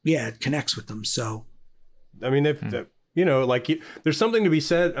 it connects with them. So, I mean, you know, like there's something to be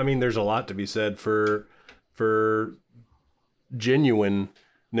said. I mean, there's a lot to be said for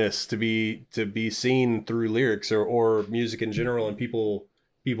genuineness to be seen through lyrics or music in general, and people,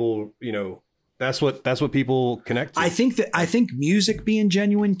 you know, that's what people connect to. I think music being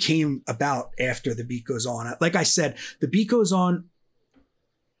genuine came about after The Beat Goes On. Like I said, The Beat Goes On.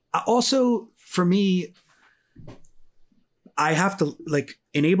 Also, for me, I have to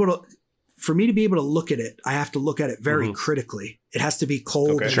for me to be able to look at it, I have to look at it very critically. It has to be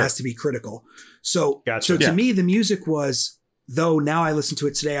cold. It has to be critical. So, to me, the music was, though now I listen to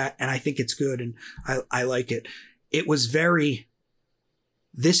it today and I think it's good and I like it. It was very,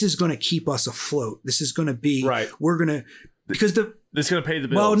 this is going to keep us afloat. This is going to be, we're going to, because this is going to pay the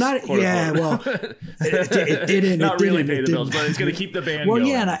bills. Well, not, well, it didn't. Not really pay the bills, but it's going to keep the band going. Well,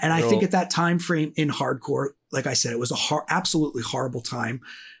 yeah. And I think at that time frame in hardcore, like I said, it was absolutely horrible time.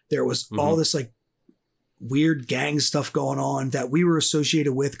 There was all this like weird gang stuff going on that we were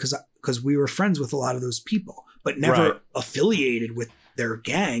associated with because we were friends with a lot of those people, but never affiliated with their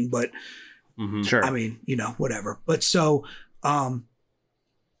gang. But sure, I mean, you know, whatever. But so, it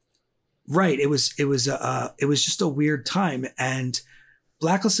was just a weird time. And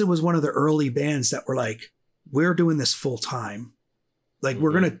Blacklisted was one of the early bands that were like, we're doing this full time. Like,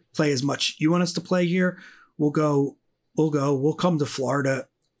 we're going to play as much. You want us to play here? We'll go. We'll come to Florida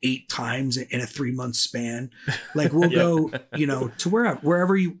 8 times in a 3-month span. Like, we'll go, you know, to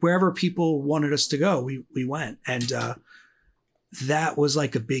wherever people wanted us to go, we went. And that was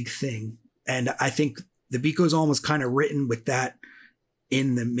like a big thing. And I think The Beat Goes On was kind of written with that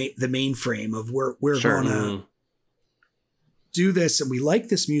in the mainframe of we're going to do this, and we like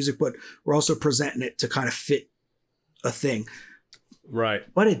this music, but we're also presenting it to kind of fit a thing. Right.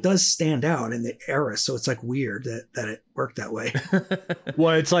 But it does stand out in the era. So it's like weird that it worked that way.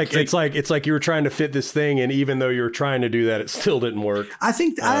 Well, it's like you were trying to fit this thing, and even though you were trying to do that, it still didn't work. I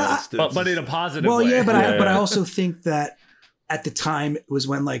think, but in a positive way. Well, yeah, but I also think that at the time it was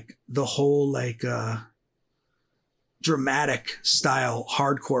when like the whole like dramatic style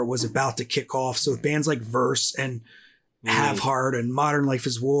hardcore was about to kick off. So bands like Verse and Have Heart and Modern Life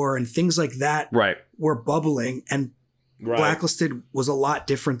is War and things like that were bubbling, and Blacklisted was a lot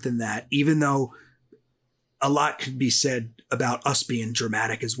different than that, even though a lot could be said about us being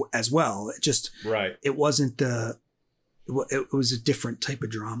dramatic as well. It just, it wasn't it was a different type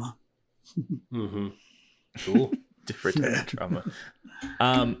of drama. Cool. Different type of drama.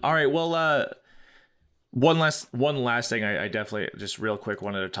 All right. Well, one last thing I definitely just real quick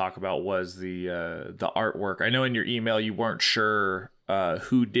wanted to talk about was the artwork. I know in your email you weren't sure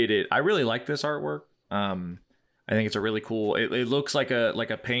who did it. I really like this artwork. I think it's a really cool. It looks like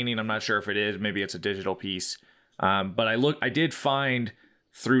a painting. I'm not sure if it is. Maybe it's a digital piece. But I did find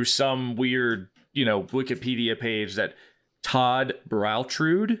through some weird, Wikipedia page that Todd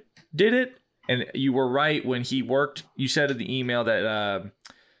Brautrude did it. And you were right when he worked. You said in the email that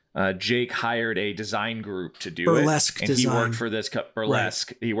Jake hired a design group to do Burlesque it, and design. he worked for this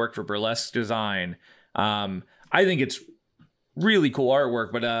Burlesque. Right. He worked for Burlesque Design. I think it's really cool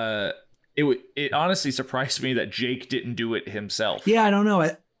artwork, but it honestly surprised me that Jake didn't do it himself. Yeah, I don't know.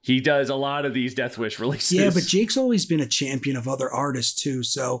 He does a lot of these Death Wish releases. Yeah, but Jake's always been a champion of other artists too,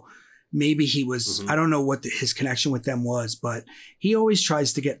 so maybe he was, I don't know what his connection with them was, but he always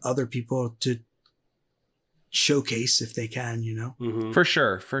tries to get other people to showcase if they can, For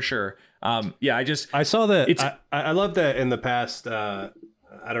sure. I saw that. I love that in the past. I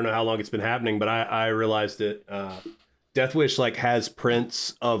don't know how long it's been happening, but I realized that Death Wish has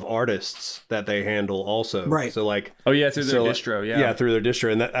prints of artists that they handle also. Right. So through their distro. Yeah. Through their distro.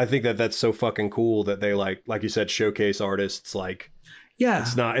 And I think that's so fucking cool that they like you said, showcase artists. Yeah,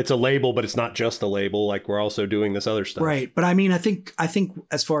 it's a label, but it's not just a label. We're also doing this other stuff. Right. But I mean, I think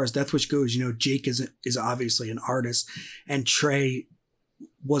as far as Death Wish goes, Jake is obviously an artist, and Trey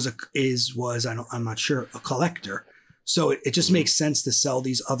I'm not sure, a collector. So it just makes sense to sell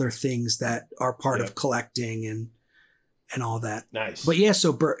these other things that are part of collecting and all that. Nice. But yeah,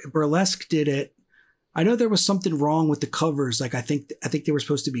 so Burlesque did it. I know there was something wrong with the covers. I think they were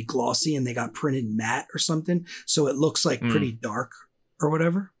supposed to be glossy and they got printed matte or something. So it looks pretty dark or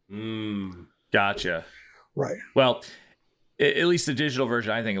whatever. Gotcha. Right. Well, at least the digital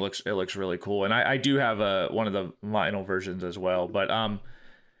version, I think it looks really cool. And I do have one of the vinyl versions as well. But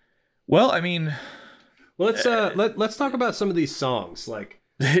let's talk about some of these songs.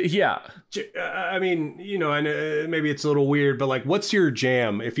 Yeah. I mean, I know maybe it's a little weird, but what's your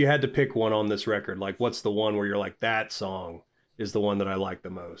jam? If you had to pick one on this record, what's the one where you're that song is the one that I like the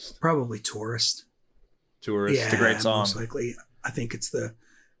most? Probably Tourist. Yeah, it's a great song. Most likely. I think it's the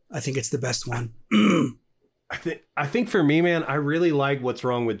best one. I think for me, man, I really like What's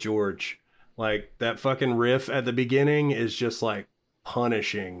Wrong with George. That fucking riff at the beginning is just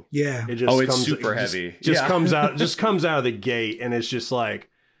punishing. Yeah. It just it's super heavy. Just comes out of the gate, and it's just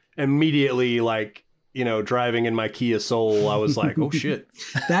immediately driving in my Kia Soul, I was like, oh shit.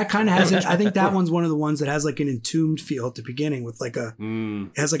 That kind of has I think that one's one of the ones that has an entombed feel at the beginning with it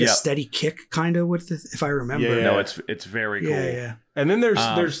has a steady kick kind of with it, if I remember. Yeah. No, it's very cool. Yeah. And then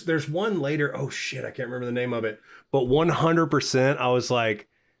there's one later, oh shit, I can't remember the name of it, but 100% I was like,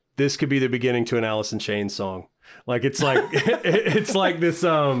 this could be the beginning to an Alice in Chains song. It's it's this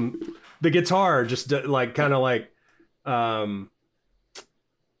the guitar just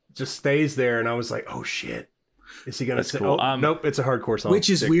just stays there, and I was like, oh shit, is he gonna say cool. Nope, it's a hardcore song, which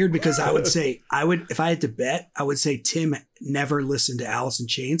is weird because I would say if I had to bet, I would say Tim never listened to Alice in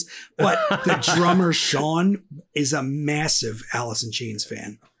Chains, but the drummer Sean is a massive Alice in Chains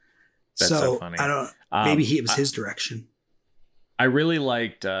fan. That's so funny. I don't maybe it was his direction. I really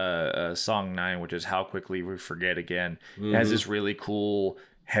liked song 9, which is How Quickly We Forget Again. It has this really cool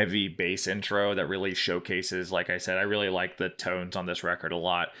heavy bass intro that really showcases, like I said, I really like the tones on this record a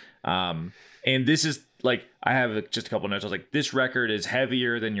lot. And this is I have just a couple notes. I was like, this record is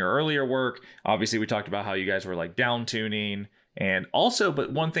heavier than your earlier work. Obviously, we talked about how you guys were down tuning. And also,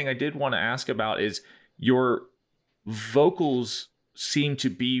 but one thing I did want to ask about is your vocals seem to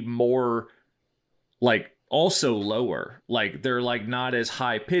be more also lower. They're not as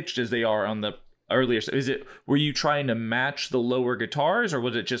high pitched as they are on the earlier. Were you trying to match the lower guitars, or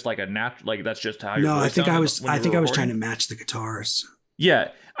was it just a natural, that's just how No, I think I was trying to match the guitars.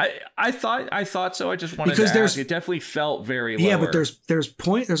 Yeah. I thought so. I just wanted to ask. It definitely felt very lower. Yeah, but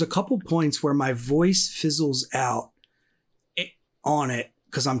there's a couple points where my voice fizzles out on it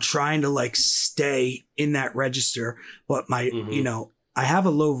because I'm trying to stay in that register, but my I have a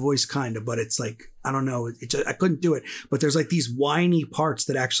low voice kind of, but it's I don't know. I couldn't do it. But there's these whiny parts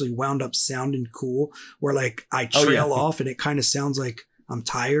that actually wound up sounding cool where I trail off and it kind of sounds like I'm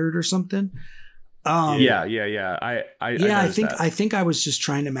tired or something. Yeah. I think I was just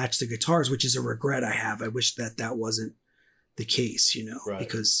trying to match the guitars, which is a regret I have. I wish that wasn't the case, right.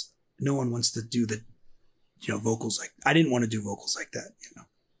 Because no one wants to do the, vocals I didn't want to do vocals like that,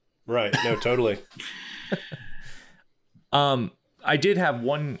 Right. No, totally. I did have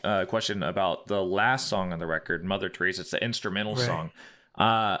one question about the last song on the record, Mother Teresa. It's the instrumental song.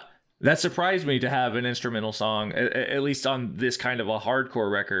 That surprised me to have an instrumental song, at least on this kind of a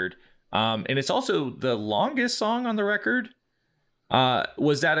hardcore record. And it's also the longest song on the record.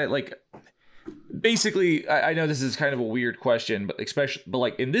 Was that basically, I know this is kind of a weird question, but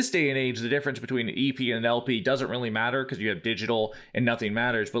like in this day and age, the difference between an EP and an LP doesn't really matter because you have digital and nothing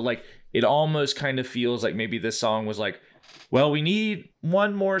matters. But like, it almost kind of feels like maybe this song was like, well, we need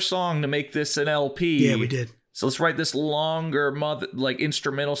one more song to make this an LP. Yeah, we did. So let's write this longer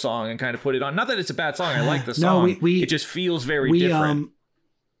instrumental song and kind of put it on. Not that it's a bad song. I like the song. No, it just feels very different.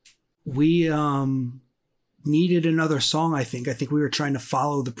 We needed another song, I think. I think we were trying to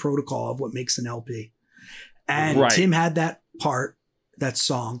follow the protocol of what makes an LP. And Tim had that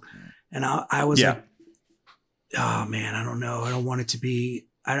song. And I was like, oh man, I don't know. I don't want it to be,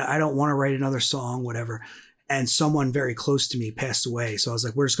 I don't want to write another song, whatever. And someone very close to me passed away. So I was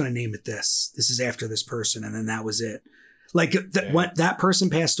like, we're just going to name it this. This is after this person. And then that was it. Like when that person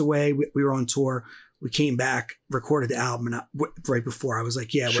passed away, we were on tour. We came back, recorded the album, and right before I was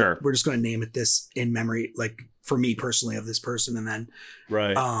like, yeah, we're just going to name it this in memory, like for me personally, of this person. And then,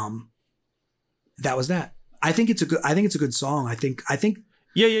 that was that. I think it's a good song. I think.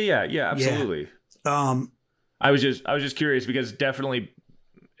 Yeah. Absolutely. Yeah. I was just curious because definitely,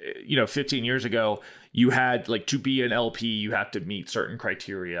 15 years ago, you had like to be an LP, you have to meet certain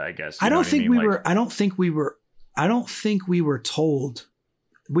criteria, I guess. I don't think we were told.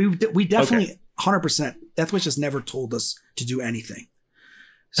 We definitely 100%. Deathwish just never told us to do anything.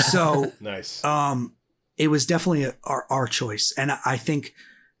 So nice. It was definitely our choice, and I think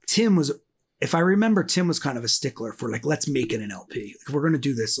Tim was. If I remember, Tim was kind of a stickler for like, let's make it an LP. Like, we're going to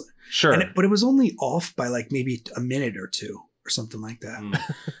do this. Sure. But it was only off by like maybe a minute or two or something like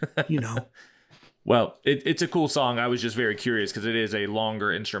that. Well, it's a cool song. I was just very curious because it is a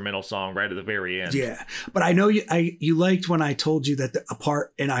longer instrumental song right at the very end. Yeah. But I know you liked when I told you that a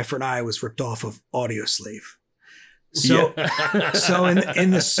part in Eye for an Eye was ripped off of Audioslave. So, so in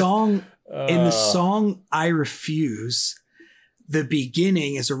the song, I Refuse, the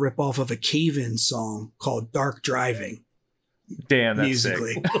beginning is a ripoff of a Cave-In song called Dark Driving. Damn, that's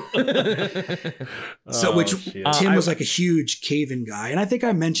musically. Tim was like a huge Cave-In guy. And I think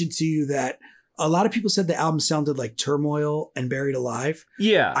I mentioned to you that a lot of people said the album sounded like Turmoil and Buried Alive.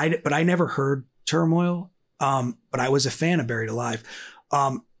 Yeah. But I never heard Turmoil. But I was a fan of Buried Alive.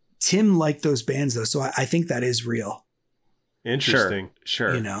 Tim liked those bands though. So I think that is real. Interesting.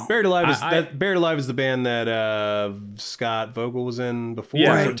 Sure. Buried Alive is the band that Scott Vogel was in before.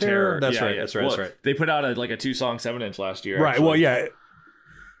 Yeah, for Terror. That's right. That's right. They put out a 2-song 7-inch last year. Right. Actually. Well, yeah.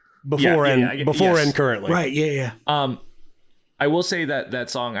 Before and currently. Right. Yeah. I will say that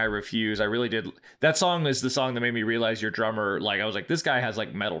song I Refuse, I really did. That song is the song that made me realize your drummer, like I was like, this guy has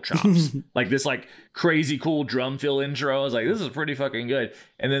like metal chops. Like this like crazy cool drum fill intro. I was like, this is pretty fucking good.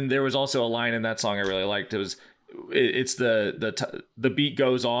 And then there was also a line in that song I really liked. It's the beat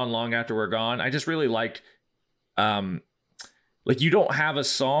goes on long after we're gone. I just really liked like you don't have a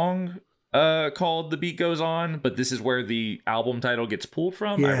song called The Beat Goes On, but this is where the album title gets pulled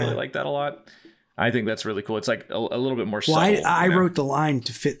from. Yeah. I really like that a lot. I think that's really cool. It's like a little bit more subtle. Well, I wrote the line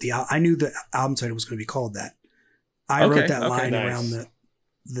to fit the album. I knew the album title was going to be called that. I wrote that line around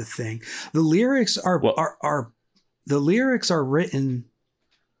the thing. The lyrics are written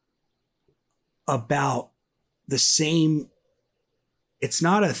about the same.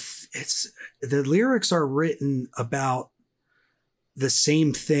 The lyrics are written about the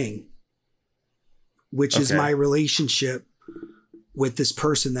same thing, which is my relationship with this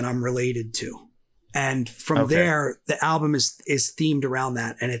person that I'm related to. And from there, the album is themed around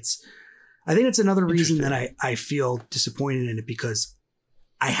that. And I think it's another reason that I feel disappointed in it, because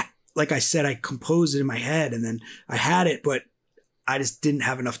like I said, I composed it in my head and then I had it, but I just didn't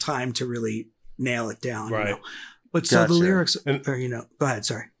have enough time to really nail it down. Right. But so the lyrics are, go ahead.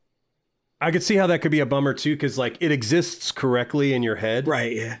 Sorry. I could see how that could be a bummer too. 'Cause like it exists correctly in your head.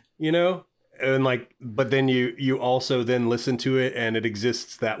 Right. Yeah. And like, but then you also then listen to it and it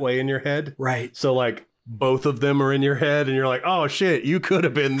exists that way in your head. Right. So like both of them are in your head and you're like, oh shit, you could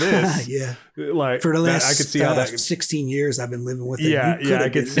have been this. Yeah. Like for the last I could see how that 16 years I've been living with it. Yeah. I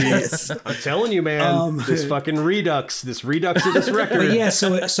could see this. I'm telling you, man, this fucking redux of this record. But yeah.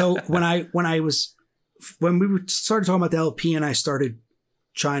 So when we started talking about the LP and I started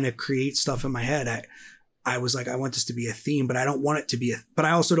trying to create stuff in my head, I was like, I want this to be a theme, but I don't want it to be but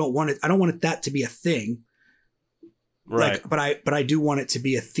I also don't want that to be a thing. Right. Like, but I do want it to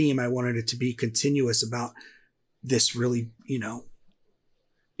be a theme. I wanted it to be continuous about this really,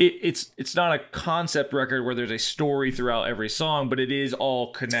 It's not a concept record where there's a story throughout every song, but it is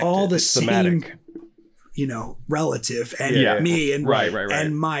all connected. All the it's same, thematic. Relative and me and right.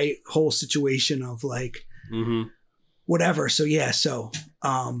 And my whole situation of like, whatever. So yeah. So,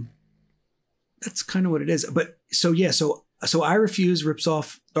 that's kind of what it is. But so I Refuse rips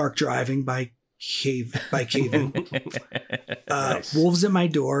off Dark Driving by Caven. Nice. Wolves at My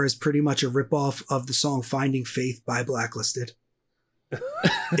Door is pretty much a ripoff of the song Finding Faith by Blacklisted.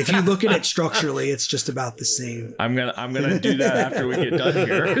 If you look at it structurally, it's just about the same. I'm gonna do that after we get done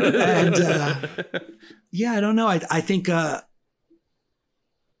here. And yeah, I don't know. I think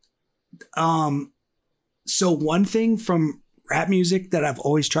so one thing from rap music that I've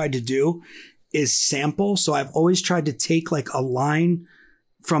always tried to do is sample. So I've always tried to take like a line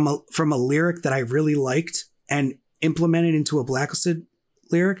from a lyric that I really liked and implement it into a Blacklisted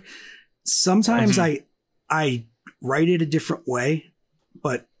lyric. Sometimes I write it a different way,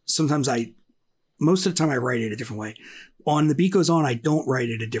 but sometimes most of the time I write it a different way. On The Beat Goes On, I don't write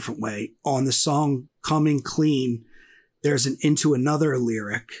it a different way. On the song Coming Clean, there's an Into Another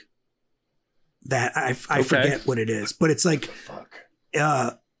lyric that I forget what it is, but it's like,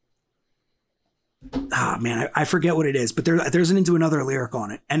 I forget what it is, but there's an Into Another lyric on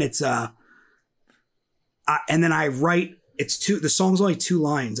it. And it's, and then I write, the song's only 2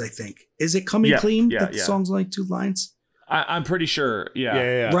 lines, I think. Is it Coming Clean? The song's only 2 lines? I'm pretty sure.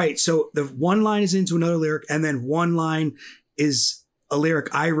 Yeah. Right. So the one line is Into Another lyric, and then one line is a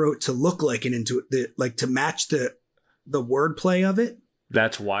lyric I wrote to look like an into like to match the wordplay of it.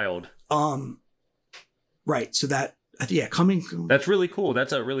 That's wild. Right. So Coming. That's really cool.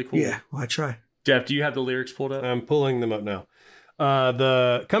 That's a really cool. Yeah. Well, I try. Jeff, do you have the lyrics pulled up? I'm pulling them up now.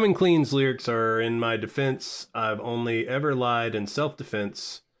 The Coming Clean's lyrics are, in my defense, I've only ever lied in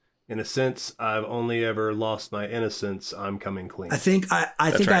self-defense. In a sense, I've only ever lost my innocence. I'm coming clean. I think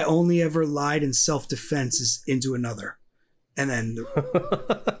I only ever lied in self-defense is Into Another. And then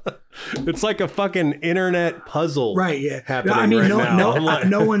it's like a fucking internet puzzle. Right, yeah. Happening now.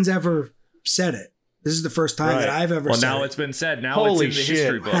 No one's ever said it. This is the first time that I've ever said it. Well, now it's been said. Now Holy it's in the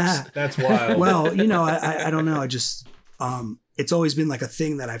history books. That's wild. Well, I don't know. I just it's always been like a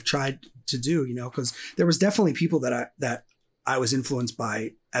thing that I've tried to do, because there was definitely people that I was influenced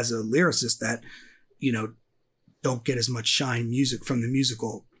by as a lyricist that, don't get as much shine music from the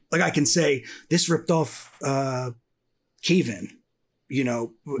musical. Like I can say this ripped off Cave-In,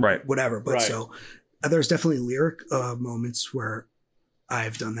 whatever. But so there's definitely lyric moments where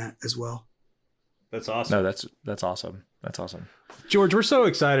I've done that as well. That's awesome. No, that's awesome. That's awesome. George, we're so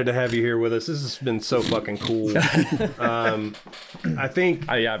excited to have you here with us. This has been so fucking cool. I think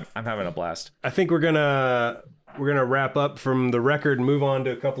I'm having a blast. I think we're gonna wrap up from the record and move on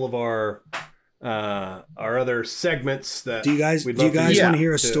to a couple of our other segments. That do you guys want to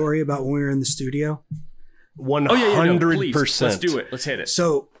hear a story about when we were in the studio? 100%. Let's do it. Let's hit it.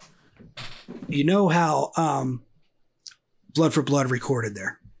 So, how Blood for Blood recorded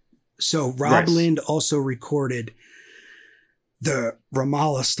there. So Rob Lind also recorded the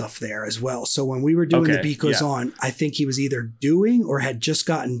Ramallah stuff there as well. So when we were doing The Beat Goes On, I think he was either doing or had just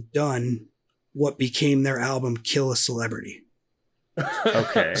gotten done what became their album Kill a Celebrity.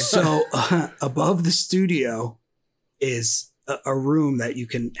 Okay. So above the studio is a room that you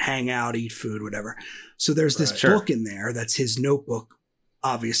can hang out, eat food, whatever. So there's this book in there that's his notebook,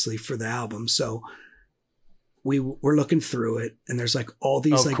 obviously, for the album. So we were looking through it, and there's like all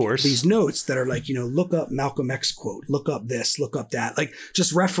these these notes that are like, look up Malcolm X quote, look up this, look up that, like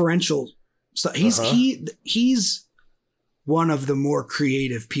just referential stuff. He's one of the more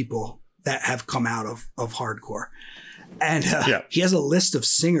creative people that have come out of hardcore. And he has a list of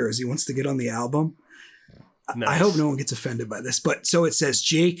singers he wants to get on the album. Nice. I hope no one gets offended by this, but so it says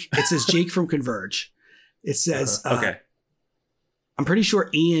Jake from Converge. It says, I'm pretty sure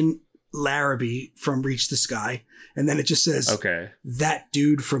Ian Larrabee from Reach the Sky. And then it just says, that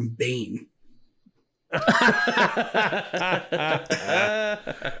dude from Bane. I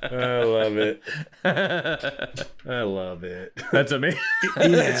love it. I love it. That's amazing.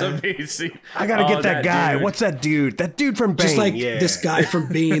 That's amazing. I gotta get that guy. Dude. What's that dude? That dude from Bane. Just like this guy from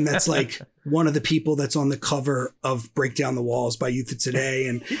Bane that's like one of the people that's on the cover of Break Down the Walls by Youth of Today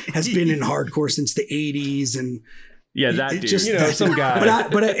and has been in hardcore since the 80s. And that dude. Just some guy.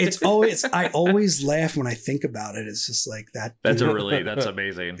 But it's always, I always laugh when I think about it. It's just like that. That's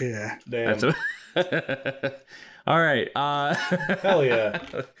amazing. Yeah. Damn. All right. Hell yeah.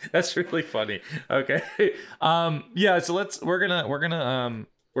 That's really funny. Okay. So we're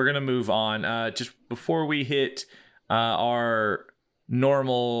gonna move on. Just before we hit our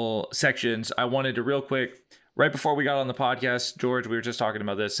normal sections, I wanted to real quick, right before we got on the podcast, George, we were just talking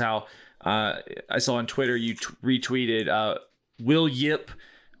about this, how I saw on Twitter you retweeted Will Yip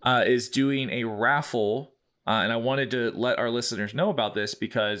is doing a raffle, and I wanted to let our listeners know about this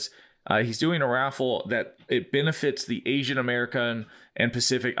because He's doing a raffle that it benefits the Asian American and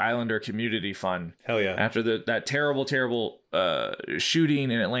Pacific Islander Community Fund. Hell yeah! After that terrible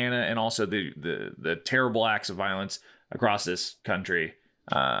shooting in Atlanta, and also the terrible acts of violence across this country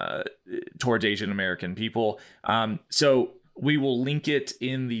towards Asian American people. So we will link it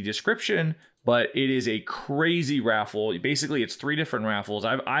in the description. But it is a crazy raffle. Basically, it's 3 different raffles.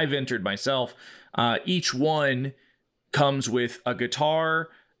 I've entered myself. Each one comes with a guitar,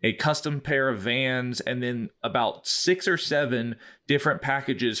 a custom pair of Vans, and then about 6 or 7 different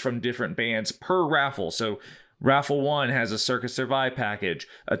packages from different bands per raffle. So raffle 1 has a Circus Survive package,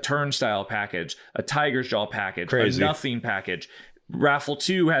 a Turnstile package, a Tiger's Jaw package, Crazy. A Nothing package. Raffle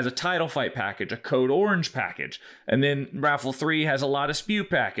 2 has a Title Fight package, a Code Orange package, and then Raffle 3 has a Lot of Spew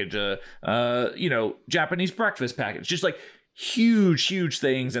package, Japanese breakfast package, just like huge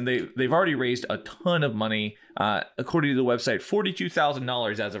things. And they've already raised a ton of money, according to the website,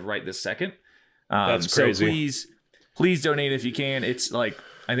 $42,000 as of right this second. That's crazy. So please donate if you can. It's like,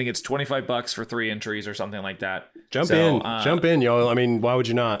 I think it's $25 for 3 entries or something like that. Jump in, y'all. I mean, why would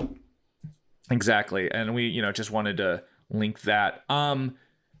you not? Exactly. And we, just wanted to link that.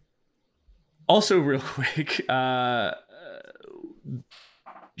 Also real quick,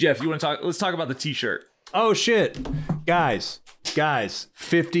 Jeff, you want to talk? Let's talk about the t-shirt. Oh shit, guys,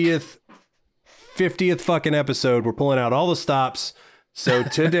 50th fucking episode. We're pulling out all the stops. So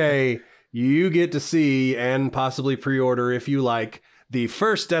today you get to see and possibly pre-order, if you like, the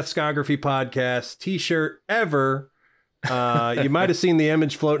first Deathscography podcast t-shirt ever. You might have seen the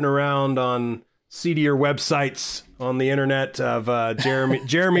image floating around on seedier websites on the internet of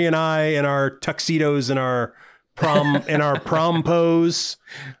Jeremy and I in our tuxedos and our prom pose.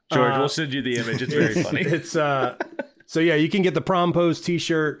 George, we'll send you the image. It's very funny. It's so yeah, you can get the prom pose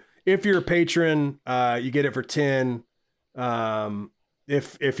t-shirt. If you're a patron, you get it for 10.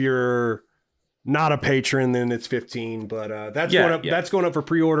 If you're not a patron, then it's 15. But that's going up. Yeah. That's going up for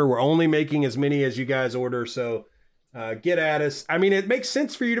pre-order. We're only making as many as you guys order. So get at us. I mean, it makes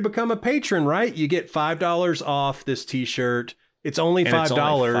sense for you to become a patron, right? You get $5 off this t-shirt. It's only $5. It's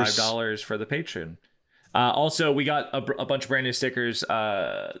only $5 for the patron. Also, we got a bunch of brand new stickers.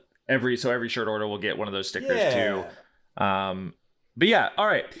 Every shirt order will get one of those stickers too. But yeah, all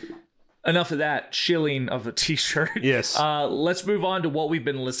right. Enough of that shilling of a t-shirt. Yes. Let's move on to what we've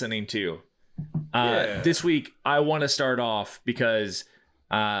been listening to. This week, I want to start off because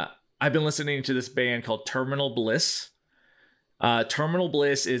I've been listening to this band called Terminal Bliss. Terminal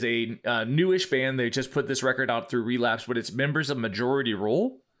Bliss is a newish band. They just put this record out through Relapse, but it's members of Majority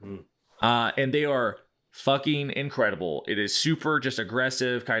Rule. And they are fucking incredible. It is super just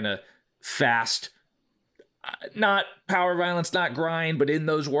aggressive, kind of fast, not power violence, not grind, but in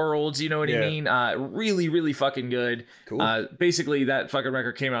those worlds, you know what I mean? Really, really fucking good. Cool. Basically, that fucking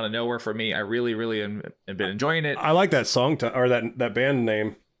record came out of nowhere for me. I really, really have been enjoying it. I like that song or that band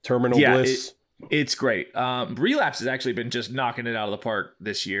name, Terminal Bliss. It's great. Relapse has actually been just knocking it out of the park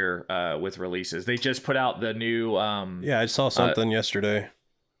this year with releases. They just put out the new... I saw something yesterday.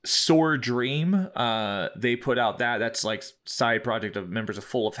 Sore Dream. They put out that's like side project of members of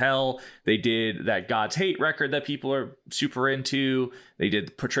Full of Hell. They did that God's Hate record that people are super into. They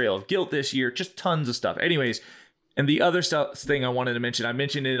did Portrayal of Guilt this year. Just tons of stuff. Anyways, and the other thing I wanted to mention, I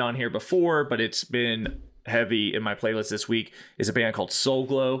mentioned it on here before, but it's been heavy in my playlist this week, is a band called Soul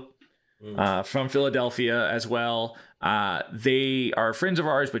Glow. From Philadelphia as well. They are friends of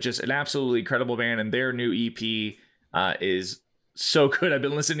ours, but just an absolutely incredible band, and their new EP is so good. I've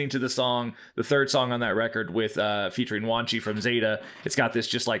been listening to the third song on that record with featuring Wanchi from Zeta. It's got this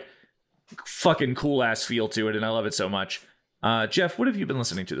just like fucking cool ass feel to it, and I love it so much. Jeff, what have you been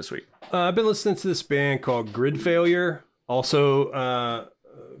listening to this week? I've been listening to this band called Grid Failure, also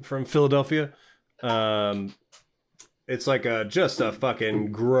from Philadelphia. It's like just a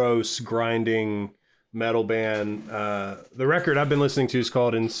fucking gross, grinding metal band. The record I've been listening to is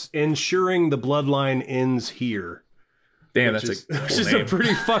called Ensuring the Bloodline Ends Here. Damn, that's just a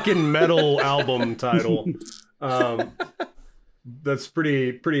pretty fucking metal album title. That's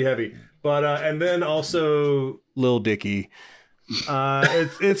pretty heavy. But and then also Lil Dicky.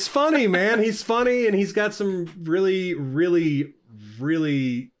 It's funny, man. He's funny, and he's got some really, really,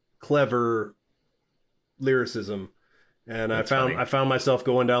 really clever lyricism. And I found myself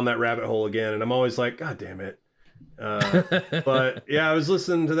going down that rabbit hole again, and I'm always like, God damn it. But yeah, I was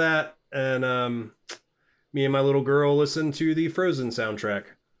listening to that, and me and my little girl listened to the Frozen soundtrack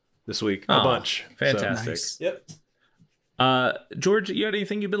this week a bunch. Fantastic. So, nice. Yep. George, you had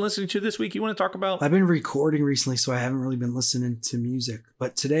anything you've been listening to this week you want to talk about? I've been recording recently, so I haven't really been listening to music.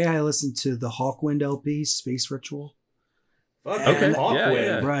 But today I listened to the Hawkwind LP, Space Ritual. Okay.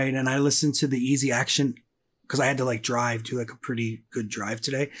 Yeah. Right. And I listened to the Easy Action because I had to like do like a pretty good drive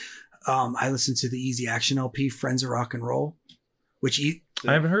today. I listened to the Easy Action LP, Friends of Rock and Roll, which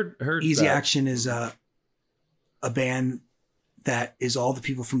I haven't heard Easy that. Action is a band that is all the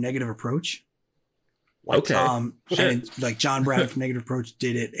people from Negative Approach. Okay. And like John Brown from Negative Approach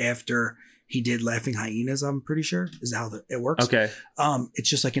did it after he did Laughing Hyenas, I'm pretty sure is how it works. Okay. It's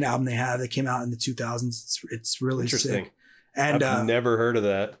just like an album they have that came out in the 2000s. It's really Interesting. sick. And I've never heard of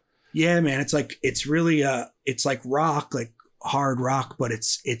that. yeah, man, it's really it's like rock, like hard rock, but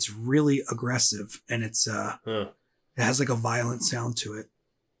it's really aggressive and it has like a violent sound to it.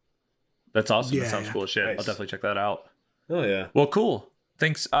 That's awesome. Yeah, That sounds cool as shit. Nice. I'll definitely check that out. Oh yeah. Well, cool.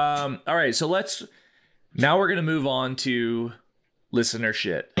 Thanks. All right, so now we're gonna move on to listener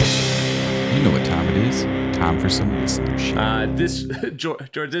shit. You know what time it is. Time for some listener shit. This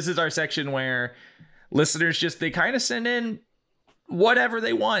George, this is our section where listeners they kind of send in whatever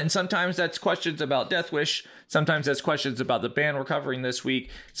they want. And sometimes that's questions about Death Wish. Sometimes that's questions about the band we're covering this week.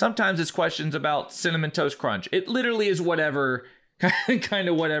 Sometimes it's questions about Cinnamon Toast Crunch. It literally is whatever, kind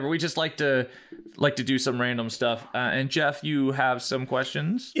of whatever. We just like to do some random stuff. And Jeff, you have some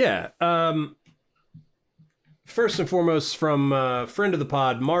questions? Yeah. First and foremost, from a friend of the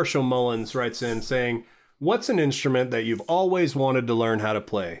pod, Marshall Mullins writes in saying, "What's an instrument that you've always wanted to learn how to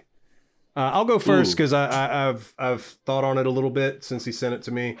play?" I'll go first because I've thought on it a little bit since he sent it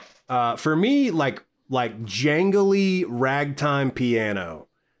to me. For me, like jangly ragtime piano.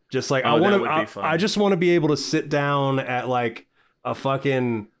 Just like I just want to be able to sit down at like a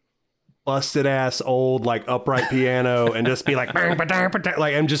fucking busted ass old like upright piano and just be like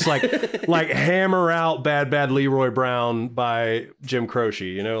and just like hammer out Bad Leroy Brown by Jim Croce,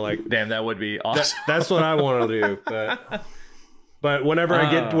 you know, like damn, that would be awesome. That's what I want to do, but whenever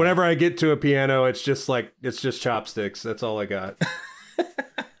I get to a piano, it's just chopsticks. That's all I got.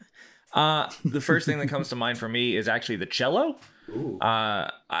 The first thing that comes to mind for me is actually the cello.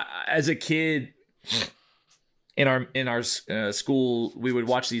 As a kid, in our school, we would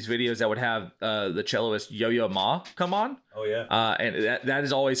watch these videos that would have the celloist Yo-Yo Ma come on. Oh yeah. And that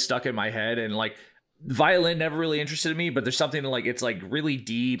is always stuck in my head. And like violin never really interested me, but there's something like it's like really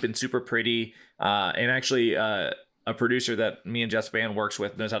deep and super pretty. And actually, a producer that me and Jeff's band works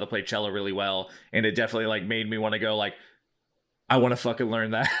with knows how to play cello really well, and it definitely like made me want to go like, I want to fucking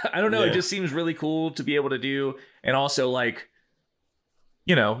learn that. I don't know. Yeah. It just seems really cool to be able to do, and also like,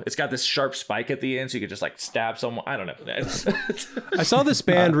 you know, it's got this sharp spike at the end, so you could just like stab someone. I don't know. I saw this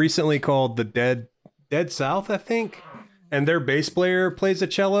band recently called the Dead South, I think, and their bass player plays a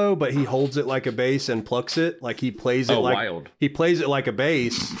cello, but he holds it like a bass and plucks it like he plays it wild. He plays it like a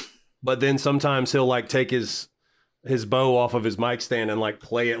bass, but then sometimes he'll like take his bow off of his mic stand and like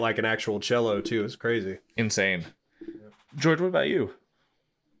play it like an actual cello too. It's crazy. Insane. George, what about you?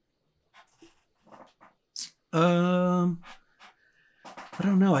 I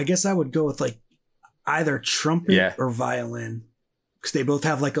don't know. I guess I would go with like either trumpet or violin because they both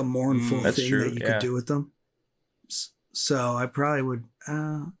have like a mournful thing that you could do with them. So I probably would.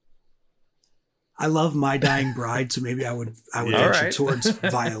 I love My Dying Bride, so maybe I would venture towards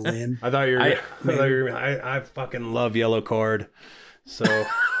violin. I thought you were. I fucking love Yellow Card, so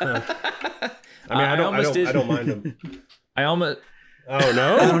I don't mind them. I almost. Oh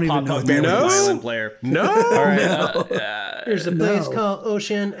no! I don't even know. Violin player. No. All right. There's a place called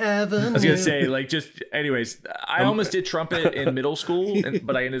Ocean Avenue. I was gonna say anyways. I almost did trumpet in middle school,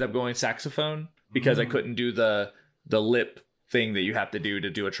 but I ended up going saxophone because I couldn't do the lip thing that you have to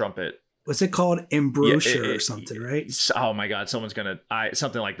do a trumpet. What's it called? Embouchure or something, right? Oh my God, someone's gonna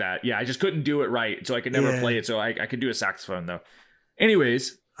something like that. Yeah, I just couldn't do it right, so I could never play it. So I could do a saxophone though.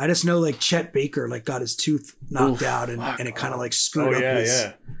 Anyways, I just know like Chet Baker like got his tooth knocked out and it kind of like screwed up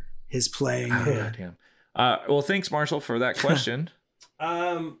his playing. Oh, goddamn. Well, thanks Marshall for that question.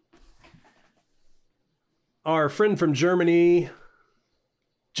 Our friend from Germany,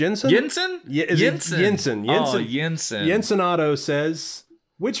 Jensen? Yeah, Jensen. Oh, Jensen. Jensen Otto says,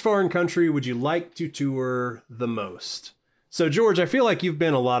 which foreign country would you like to tour the most? So, George, I feel like you've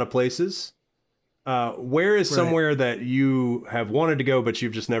been a lot of places. Where is somewhere that you have wanted to go, but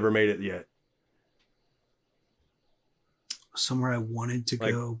you've just never made it yet? Somewhere I wanted to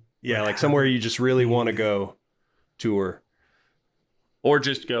go. Yeah, like somewhere you just really want to go tour. Or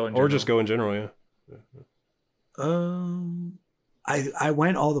just go in general. Or just go in general, yeah. I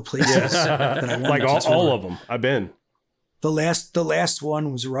went all the places that I wanted like to all of them. I've been. The last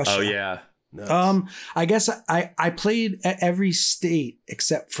one was Russia. Oh yeah. Nice. I guess I played at every state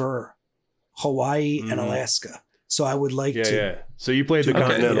except for Hawaii and Alaska. So I would like to. Yeah. So you played the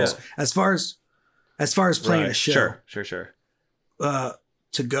Continentals. As far as playing a show. Sure.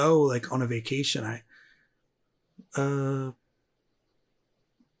 to go like on a vacation,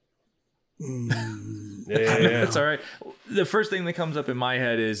 That's all right. The first thing that comes up in my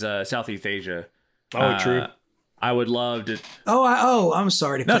head is Southeast Asia. True. I would love to. I'm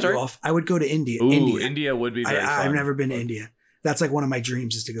sorry to cut you off. I would go to India. Ooh, India would be very fun. I've never been to India. That's like one of my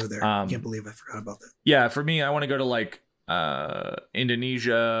dreams is to go there. I can't believe I forgot about that. Yeah, for me, I want to go to like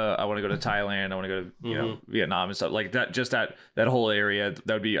Indonesia. I want to go to Thailand. I want to go to Vietnam and stuff like that. Just that whole area.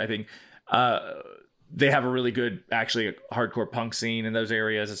 That would be, I think. They have a really good, actually, hardcore punk scene in those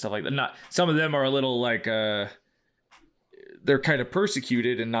areas and stuff like that. Not some of them are a little like they're kind of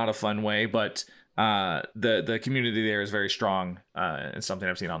persecuted in not a fun way, but the community there is very strong. It's something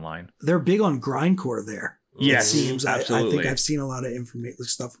I've seen online. They're big on grindcore there. Yes, it seems. absolutely. I think I've seen a lot of information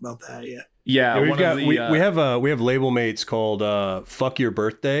stuff about that. Yeah. Yeah, we have label mates called Fuck Your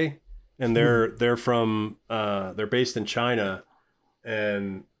Birthday, and they're from they're based in China,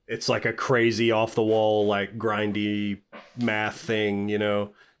 and it's like a crazy off the wall, like grindy math thing, you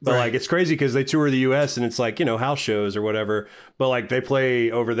know, but like, it's crazy because they tour the US and it's like, you know, house shows or whatever, but like they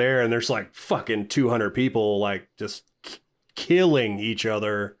play over there and there's like fucking 200 people, like just killing each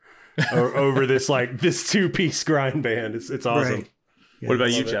other over this, like this 2-piece grind band. It's awesome. Right. Yeah, what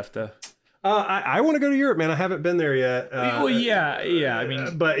about you, Jeff, though? I want to go to Europe, man. I haven't been there yet. Well, yeah. I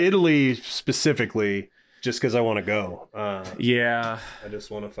mean, but Italy specifically, just because I want to go. Yeah. I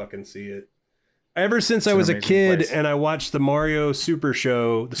just want to fucking see it. Ever since I was a kid and I watched the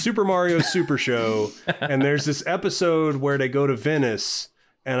Super Mario Super Show, and there's this episode where they go to Venice,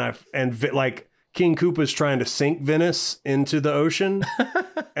 and like King Koopa's trying to sink Venice into the ocean,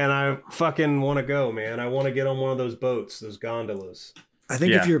 and I fucking want to go, man. I want to get on one of those boats, those gondolas. I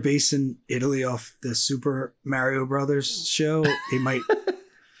think if you're basing Italy off the Super Mario Brothers show, it might...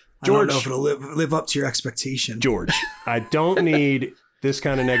 George, I don't know if it'll live up to your expectation. George, I don't need this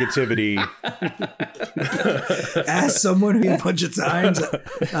kind of negativity. As someone who a bunch of times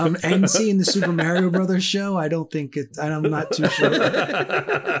and seeing the Super Mario Brothers show, I'm not too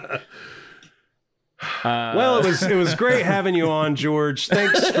sure. Well, it was great having you on, George.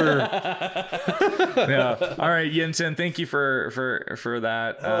 Thanks for. Yeah. All right, Jensen. Thank you for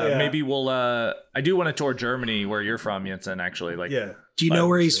that. Maybe we'll. I do want to tour Germany, where you're from, Jensen. Actually, like. Yeah. Do you know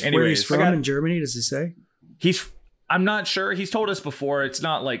where he's from in Germany? Does he say? I'm not sure. He's told us before. It's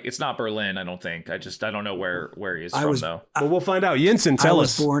not Berlin. I don't think. I don't know where he is from though. Well, we'll find out. Jensen, tell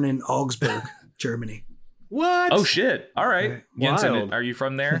us. I was born in Augsburg, Germany. What? Oh shit! All right, Jensen, are you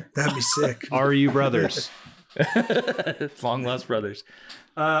from there? That'd be sick. Are you brothers? Long lost brothers.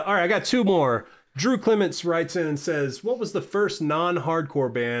 All right, I got 2 more. Drew Clements writes in and says, "What was the first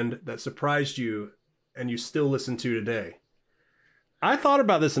non-hardcore band that surprised you and you still listen to today?" I thought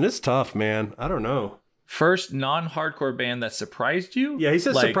about this and it's tough, man. I don't know. First non-hardcore band that surprised you? Yeah, he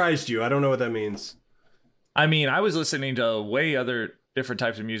said surprised you. I don't know what that means. I mean, I was listening to way other different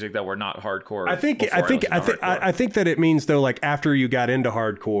types of music that were not hardcore. I think that it means though, like after you got into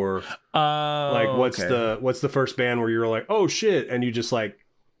hardcore, like what's the first band where you're like, oh shit, and you just like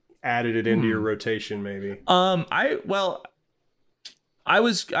added it into your rotation, maybe. I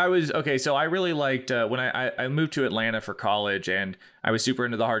was okay. So I really liked when I moved to Atlanta for college, and I was super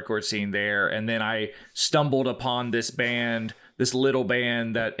into the hardcore scene there. And then I stumbled upon this little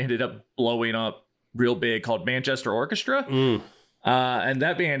band that ended up blowing up real big called Manchester Orchestra. And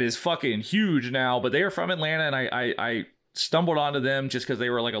that band is fucking huge now, but they are from Atlanta, and I stumbled onto them just because they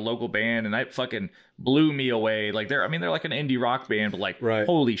were like a local band, and it fucking blew me away. Like they're like an indie rock band, but like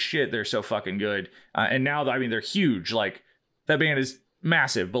holy shit, they're so fucking good. And now they're huge. Like that band is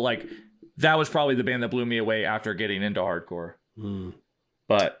massive, but like that was probably the band that blew me away after getting into hardcore.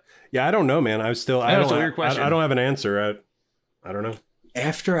 But yeah, I don't know, man. I don't have an answer. I don't know.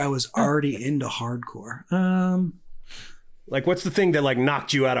 After I was already into hardcore, like what's the thing that like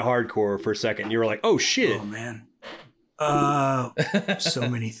knocked you out of hardcore for a second? You were like, oh shit. Oh man. So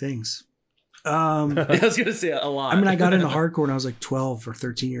many things. I was gonna say a lot. I mean, I got into hardcore when I was like 12 or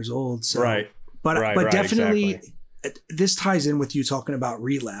 13 years old. So, but definitely. Exactly. This ties in with you talking about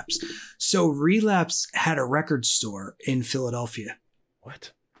Relapse. So Relapse had a record store in Philadelphia.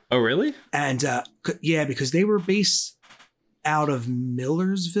 What? Oh, really? And yeah, because they were based out of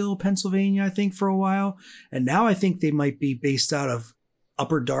Millersville, Pennsylvania, I think, for a while. And now I think they might be based out of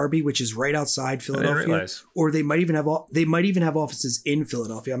Upper Darby, which is right outside Philadelphia. Or they might even have offices in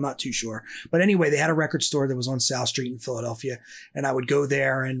Philadelphia. I'm not too sure. But anyway, they had a record store that was on South Street in Philadelphia. And I would go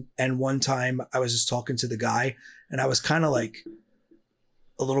there, and one time I was just talking to the guy, and I was kind of like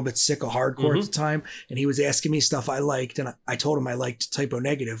a little bit sick of hardcore at the time. And he was asking me stuff I liked. And I told him I liked Typo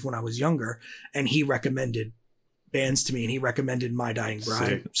Negative when I was younger. And he recommended bands to me, and he recommended My Dying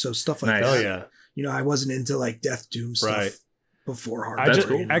Bride. Sick. So stuff like Nice. that. Oh yeah. You know, I wasn't into like death doom stuff Right. before hard. I just,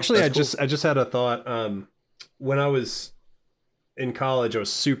 cool. Actually, That's I just had a thought. When I was in college, I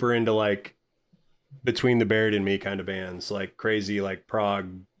was super into like Between the Buried and Me kind of bands, like crazy, like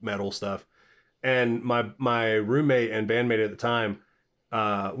prog metal stuff. And my roommate and bandmate at the time,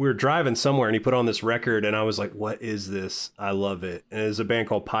 we were driving somewhere and he put on this record and I was like, what is this? I love it. And it's a band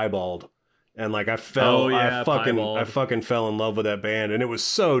called Piebald. And like I fucking fell in love with that band. And it was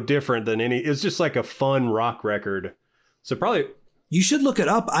so different than it's just like a fun rock record. So probably You should look it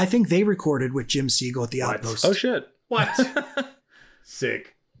up. I think they recorded with Jim Siegel at the Outpost. Oh shit. what?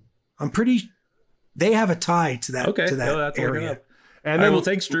 Sick. They have a tie to that Okay. to that That's area. And All right, then well,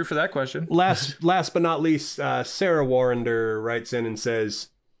 thanks, Drew, for that question. last but not least, Sarah Warrender writes in and says,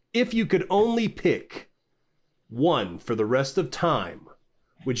 if you could only pick one for the rest of time,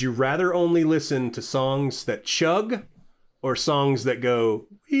 would you rather only listen to songs that chug or songs that go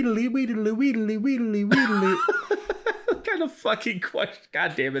weedly, weedly, weedly, weedly, weedly? What kind of fucking question?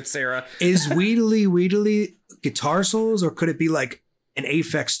 God damn it, Sarah. Is Weedly Weedly guitar solos, or could it be like an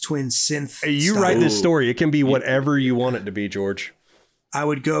Aphex Twin synth? Hey, you style? write this story. It can be whatever you want it to be, George. I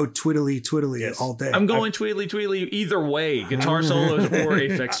would go twiddly twiddly Yes. all day. I'm going Tweedly Tweedly either way, guitar solos or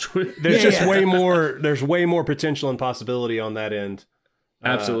Aphex Twin. There's way more. There's way more potential and possibility on that end.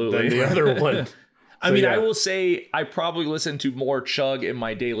 Absolutely. Than the other one. I So, mean, yeah. I will say I probably listen to more chug in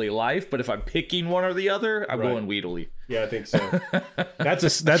my daily life, but if I'm picking one or the other, I'm going Weedly. Yeah, I think so. That's a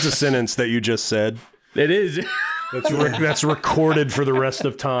sentence that you just said. It is. That's recorded for the rest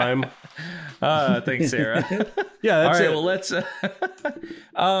of time. Thanks, Sarah. Yeah, that's All right, it. well,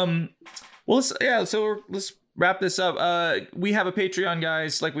 let's wrap this up. We have a Patreon,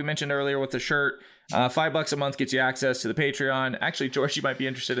 guys, like we mentioned earlier with the shirt. $5 a month gets you access to the Patreon. Actually, George, you might be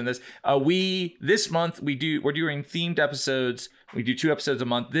interested in this. This month we're doing themed episodes. We do 2 episodes a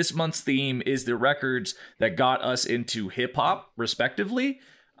month. This month's theme is the records that got us into hip hop, respectively.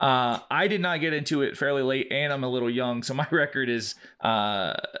 I did not get into it fairly late, and I'm a little young, so my record is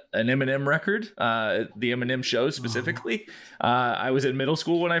an Eminem record, the Eminem Show specifically. I was in middle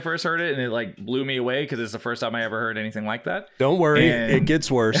school when I first heard it, and it like blew me away because it's the first time I ever heard anything like that. Don't worry, And- it gets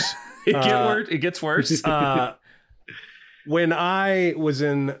worse. It gets worse. When I was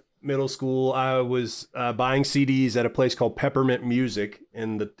in middle school, I was buying CDs at a place called Peppermint Music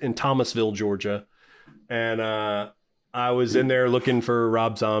in Thomasville, Georgia, and I was in there looking for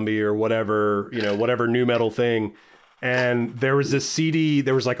Rob Zombie or whatever new metal thing. And there was this CD,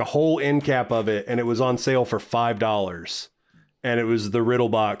 there was like a whole end cap of it, and it was on sale for $5. And it was the Riddle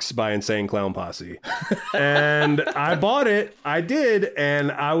Box by Insane Clown Posse. And I bought it. I did.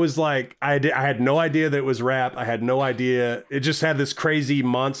 And I was like, I had no idea that it was rap. I had no idea. It just had this crazy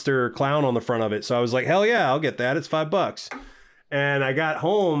monster clown on the front of it. So I was like, hell yeah, I'll get that. It's $5. And I got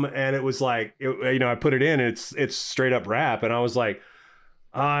home and it was like, I put it in. It's straight up rap. And I was like,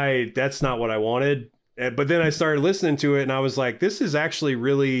 that's not what I wanted. But then I started listening to it and I was like, this is actually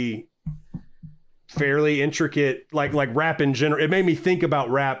really fairly intricate, like rap in general. It made me think about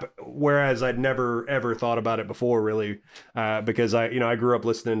rap, whereas I'd never ever thought about it before, really, because I grew up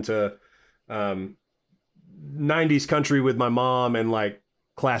listening to 90s country with my mom and like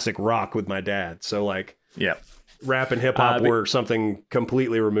classic rock with my dad. So like, Yeah. rap and hip hop were something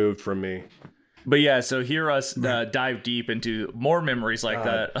completely removed from me. But yeah, so hear us dive deep into more memories like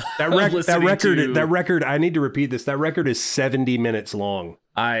that. That record, I need to repeat this. That record is 70 minutes long.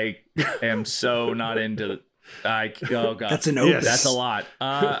 I am so not into. Oh god, That's an opus. Yes. That's a lot.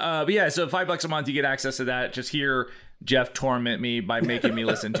 But yeah, so $5 a month, you get access to that. Just hear Jeff torment me by making me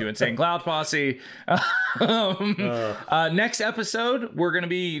listen to Insane Clown Posse. Next episode, we're going to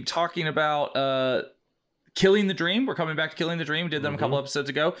be talking about Killing the Dream. We're coming back to Killing the Dream. We did them a couple episodes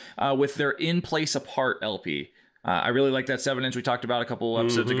ago with their In Place Apart LP. I really like that 7-inch we talked about a couple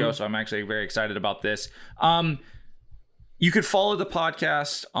episodes ago, so I'm actually very excited about this. You could follow the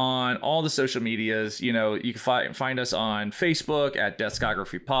podcast on all the social medias. You can find us on Facebook at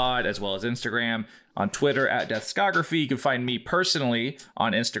Deathscography Pod, as well as Instagram, on Twitter at Deathscography. You can find me personally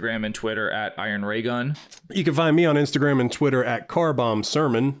on Instagram and Twitter at Iron Raygun. You can find me on Instagram and Twitter at Carbomb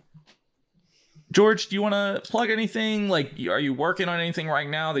Sermon. George, do you want to plug anything? Like, are you working on anything right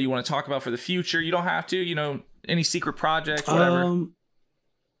now that you want to talk about for the future? You don't have to, any secret projects, whatever.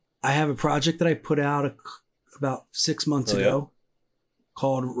 I have a project that I put out about 6 months ago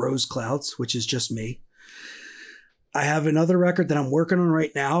called Rose Clouds, which is just me. I have another record that I'm working on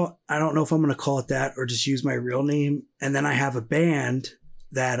right now. I don't know if I'm going to call it that or just use my real name. And then I have a band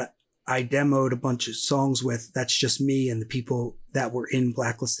that I demoed a bunch of songs with. That's just me and the people that were in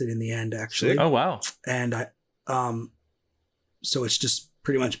Blacklisted in the end, actually. Oh, wow. And So it's just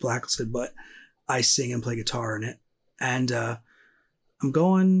pretty much Blacklisted, but I sing and play guitar in it. And I'm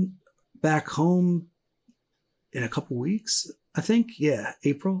going back home in a couple weeks, I think. Yeah,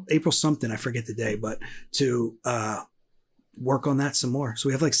 April something. I forget the day, but to work on that some more. So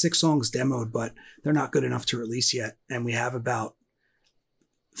we have like 6 songs demoed, but they're not good enough to release yet. And we have about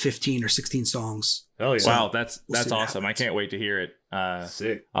 15 or 16 songs. Oh yeah! Wow, that's awesome. I can't wait to hear it.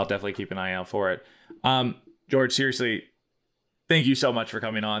 Sick. I'll definitely keep an eye out for it. George, seriously, thank you so much for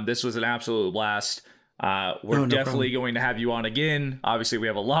coming on. This was an absolute blast. We're definitely going to have you on again. Obviously, we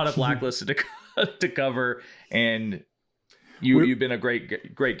have a lot of Blacklisted to cover, and you've been a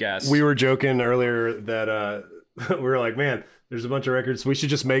great guest. We were joking earlier that we were like, man, there's a bunch of records. We should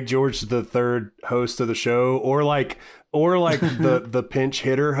just make George the third host of the show, or like the pinch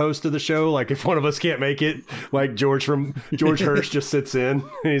hitter host of the show. Like if one of us can't make it, like George Hirsch just sits in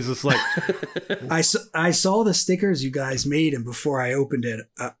and he's just like, I saw the stickers you guys made, and before I opened it,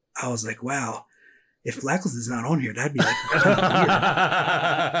 I was like, wow. If Blacklist is not on here, that'd be like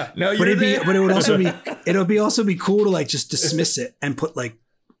no, but it would also be cool to like just dismiss it and put like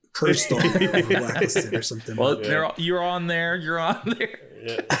cursed on Blacklisted or something. Well, you're on there. You're on there.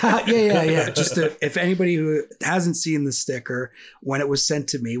 Yeah. Just if anybody who hasn't seen the sticker, when it was sent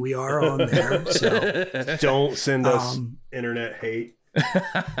to me, we are on there. So don't send us internet hate.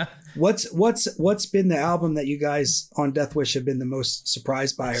 What's been the album that you guys on Death Wish have been the most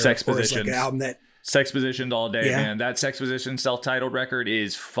surprised by? Sex Positions. Like an album that Sex Positioned all day, man. That Sex Position self-titled record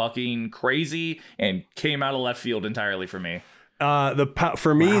is fucking crazy and came out of left field entirely for me.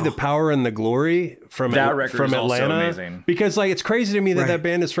 The Power and the Glory from that record from is Atlanta, also amazing. Because like it's crazy to me that that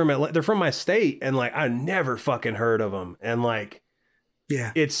band is from Atlanta. They're from my state, and like I never fucking heard of them, and like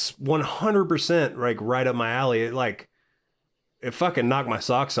it's 100% like right up my alley. It fucking knocked my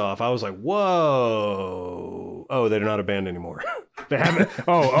socks off. I was like, whoa. Oh, they're not a band anymore. They haven't.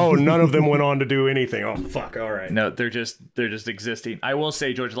 Oh, none of them went on to do anything. Oh, fuck. All right. No, they're just existing. I will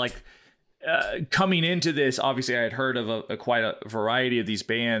say, George, like coming into this, obviously I had heard of quite a variety of these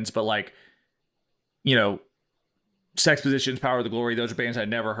bands, but like, you know, Sex Positions, Power of the Glory, those are bands I'd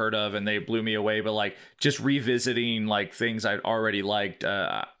never heard of, and they blew me away. But like just revisiting like things I'd already liked.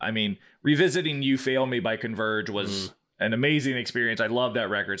 I mean, revisiting You Fail Me by Converge was an amazing experience. I love that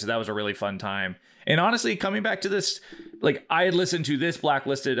record. So that was a really fun time. And honestly, coming back to this, like I had listened to this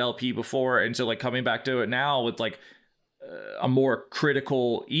Blacklisted LP before. And so like coming back to it now with like a more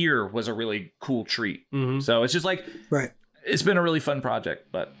critical ear was a really cool treat. Mm-hmm. So it's just like, it's been a really fun project,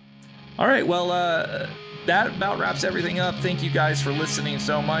 but all right. Well, that about wraps everything up. Thank you guys for listening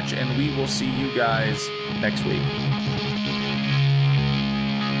so much. And we will see you guys next week.